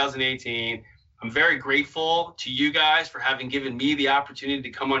year, 2018. I'm very grateful to you guys for having given me the opportunity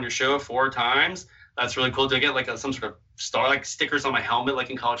to come on your show 4 times. That's really cool. To get like some sort of star, like stickers on my helmet, like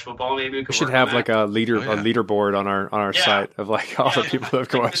in college football, maybe. We should have like a leaderboard on our site of like all the people who have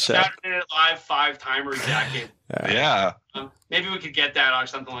come on the show. Saturday Night Live 5-timer jacket. Yeah. Maybe we could get that or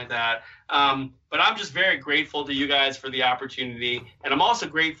something like that. But I'm just very grateful to you guys for the opportunity, and I'm also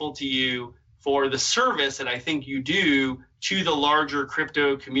grateful to you for the service that I think you do to the larger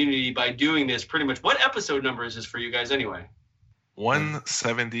crypto community by doing this. Pretty much, what episode number is this for you guys anyway?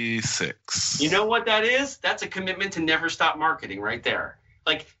 176. You know what that is? That's a commitment to never stop marketing right there.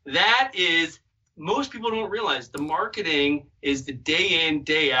 Like, that is, most people don't realize the marketing is the day in,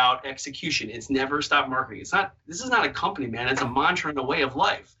 day out execution. It's never stop marketing. This is not a company, man. It's a mantra and a way of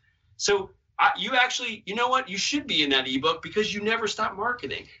life. So you actually, you know what? You should be in that ebook because you never stop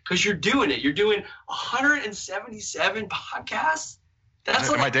marketing, because you're doing it. You're doing 177 podcasts.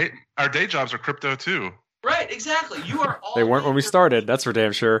 That's like, our day jobs are crypto too. Right, exactly. You are all. They weren't when we started. That's for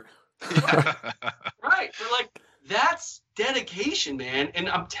damn sure. Right. But like, that's dedication, man. And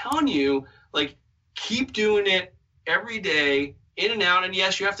I'm telling you, like, keep doing it every day in and out. And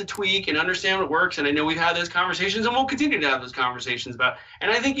yes, you have to tweak and understand what works. And I know we've had those conversations and we'll continue to have those conversations about.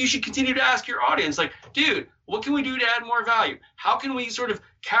 And I think you should continue to ask your audience, like, dude, what can we do to add more value? How can we sort of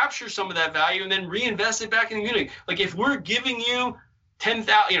capture some of that value and then reinvest it back in the community? Like if we're giving you 10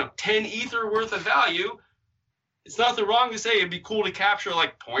 ether worth of value, it's nothing wrong to say it'd be cool to capture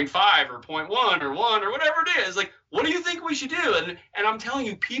like 0.5 or 0.1 or 1 or whatever it is. Like, what do you think we should do? And I'm telling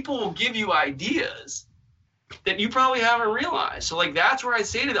you, people will give you ideas that you probably haven't realized. So like, that's where I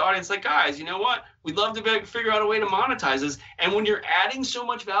say to the audience, like, guys, you know what? We'd love to figure out a way to monetize this. And when you're adding so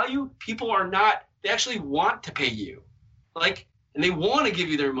much value, people they actually want to pay you. Like, and they want to give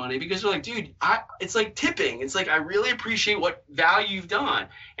you their money because they're like, dude, it's like tipping. It's like, I really appreciate what value you've done.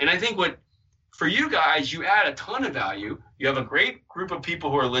 And I think for you guys, you add a ton of value. You have a great group of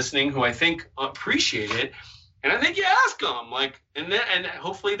people who are listening who I think appreciate it. And I think you ask them, like, and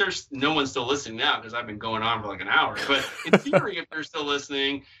hopefully there's no one still listening now because I've been going on for like an hour. But in theory, if they're still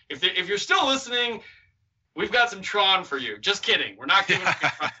listening, if you're still listening, we've got some Tron for you. Just kidding. We're not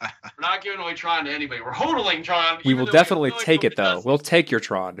giving away Tron to anybody. We're hodling Tron. We will definitely take it, though. We'll take your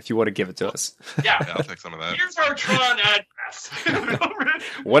Tron if you want to give it to us. Yeah, I'll take some of that. Here's our Tron address.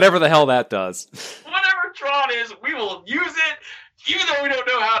 Whatever the hell that does. Whatever Tron is, we will use it, even though we don't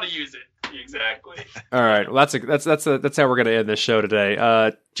know how to use it. Exactly. All right. Well, that's how we're going to end this show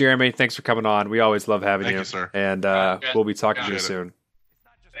today. Jeremy, thanks for coming on. We always love having Thank you, sir. And we'll be talking to you soon.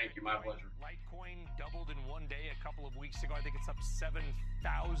 Thank you. My pleasure. Litecoin doubled in one day a couple of weeks ago. I think it's up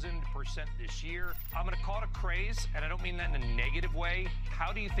 7,000% this year. I'm going to call it a craze, and I don't mean that in a negative way.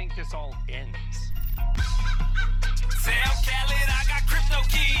 How do you think this all ends? Tell Khaled I got crypto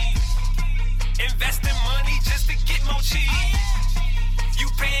keys. Investing money just to get more cheese. You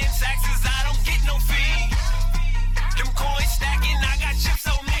paying taxes, I don't get no fee. Them coins stacking, I got chips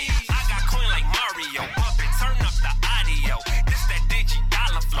on me. I got coin like Mario, bump it, turn up the audio. This that digi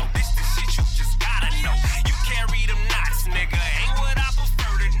dollar flow, this the shit you just gotta know. You carry them knots, nigga, ain't what I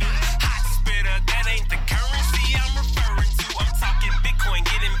prefer to do. Hot spitter, that ain't the currency I'm referring to. I'm talking Bitcoin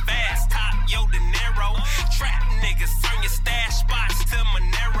getting fast, top yo De Niro. Trap niggas, turn your stash spots to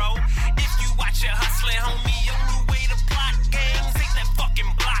Monero. If you watch your hustling, homie, your new way to plot games. Take that fucking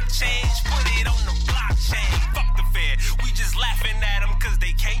blockchain, put it on the blockchain. Fuck the Fed, we just laughing at them cause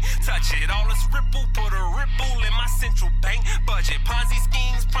they can't touch it. All this ripple, put a ripple in my central bank budget. Ponzi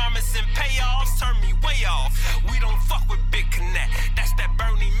schemes, promising payoffs, turn me way off. We don't fuck with Big Connect, that's that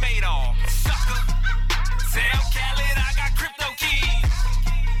Bernie Madoff. Sucker, tell Khaled I got crypto keys.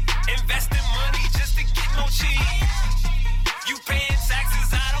 Investing money just to get more cheese. You paying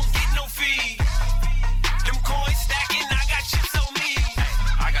taxes, I don't get no fee. Them coins stacking, I got chips on me.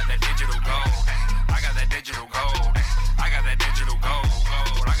 I got that digital gold. I got that digital gold. I got that digital gold.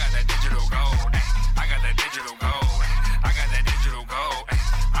 I got that digital gold. I got that digital gold. I got that digital gold.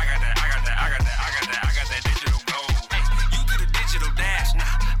 I got that digital gold. You do the digital dash,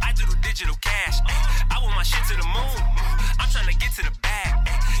 nah, I do the digital cash. I want my shit to the moon. I'm trying to get to the bag.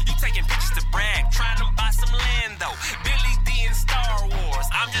 You taking pictures to brag, trying to buy some land though. Billy D in Star Wars,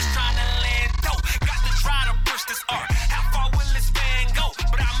 I'm just trying to land dope. Got to try to push this art. How far will this fan go?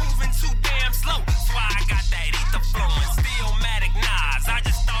 But I'm moving too damn slow. That's why I got that ether flowing. Stillmatic Nas, I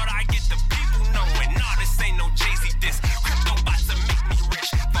just thought I'd get the people knowing. Nah, this ain't no Jay-Z diss. Crypto about to make me rich.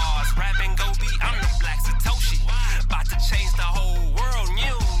 Bars, rapping, go be, I'm the Black Satoshi. About to change the whole world, and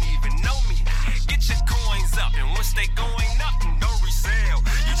you don't even know me. Get your coins up, and once they going up, no resale.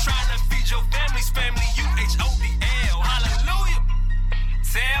 You trying to feed your family's family, you HODL. Hallelujah.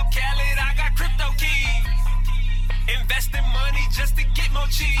 Tell Khaled I got crypto keys. Investing money just to get more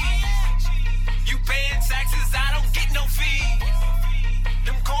cheese. You paying taxes, I don't get no fee.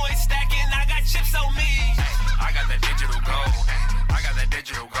 Them coins stacking, I got chips on me. I got that digital gold. I got that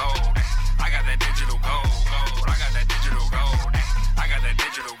digital gold. I got that digital gold. I got that digital gold. I got that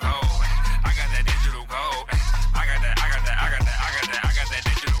digital gold.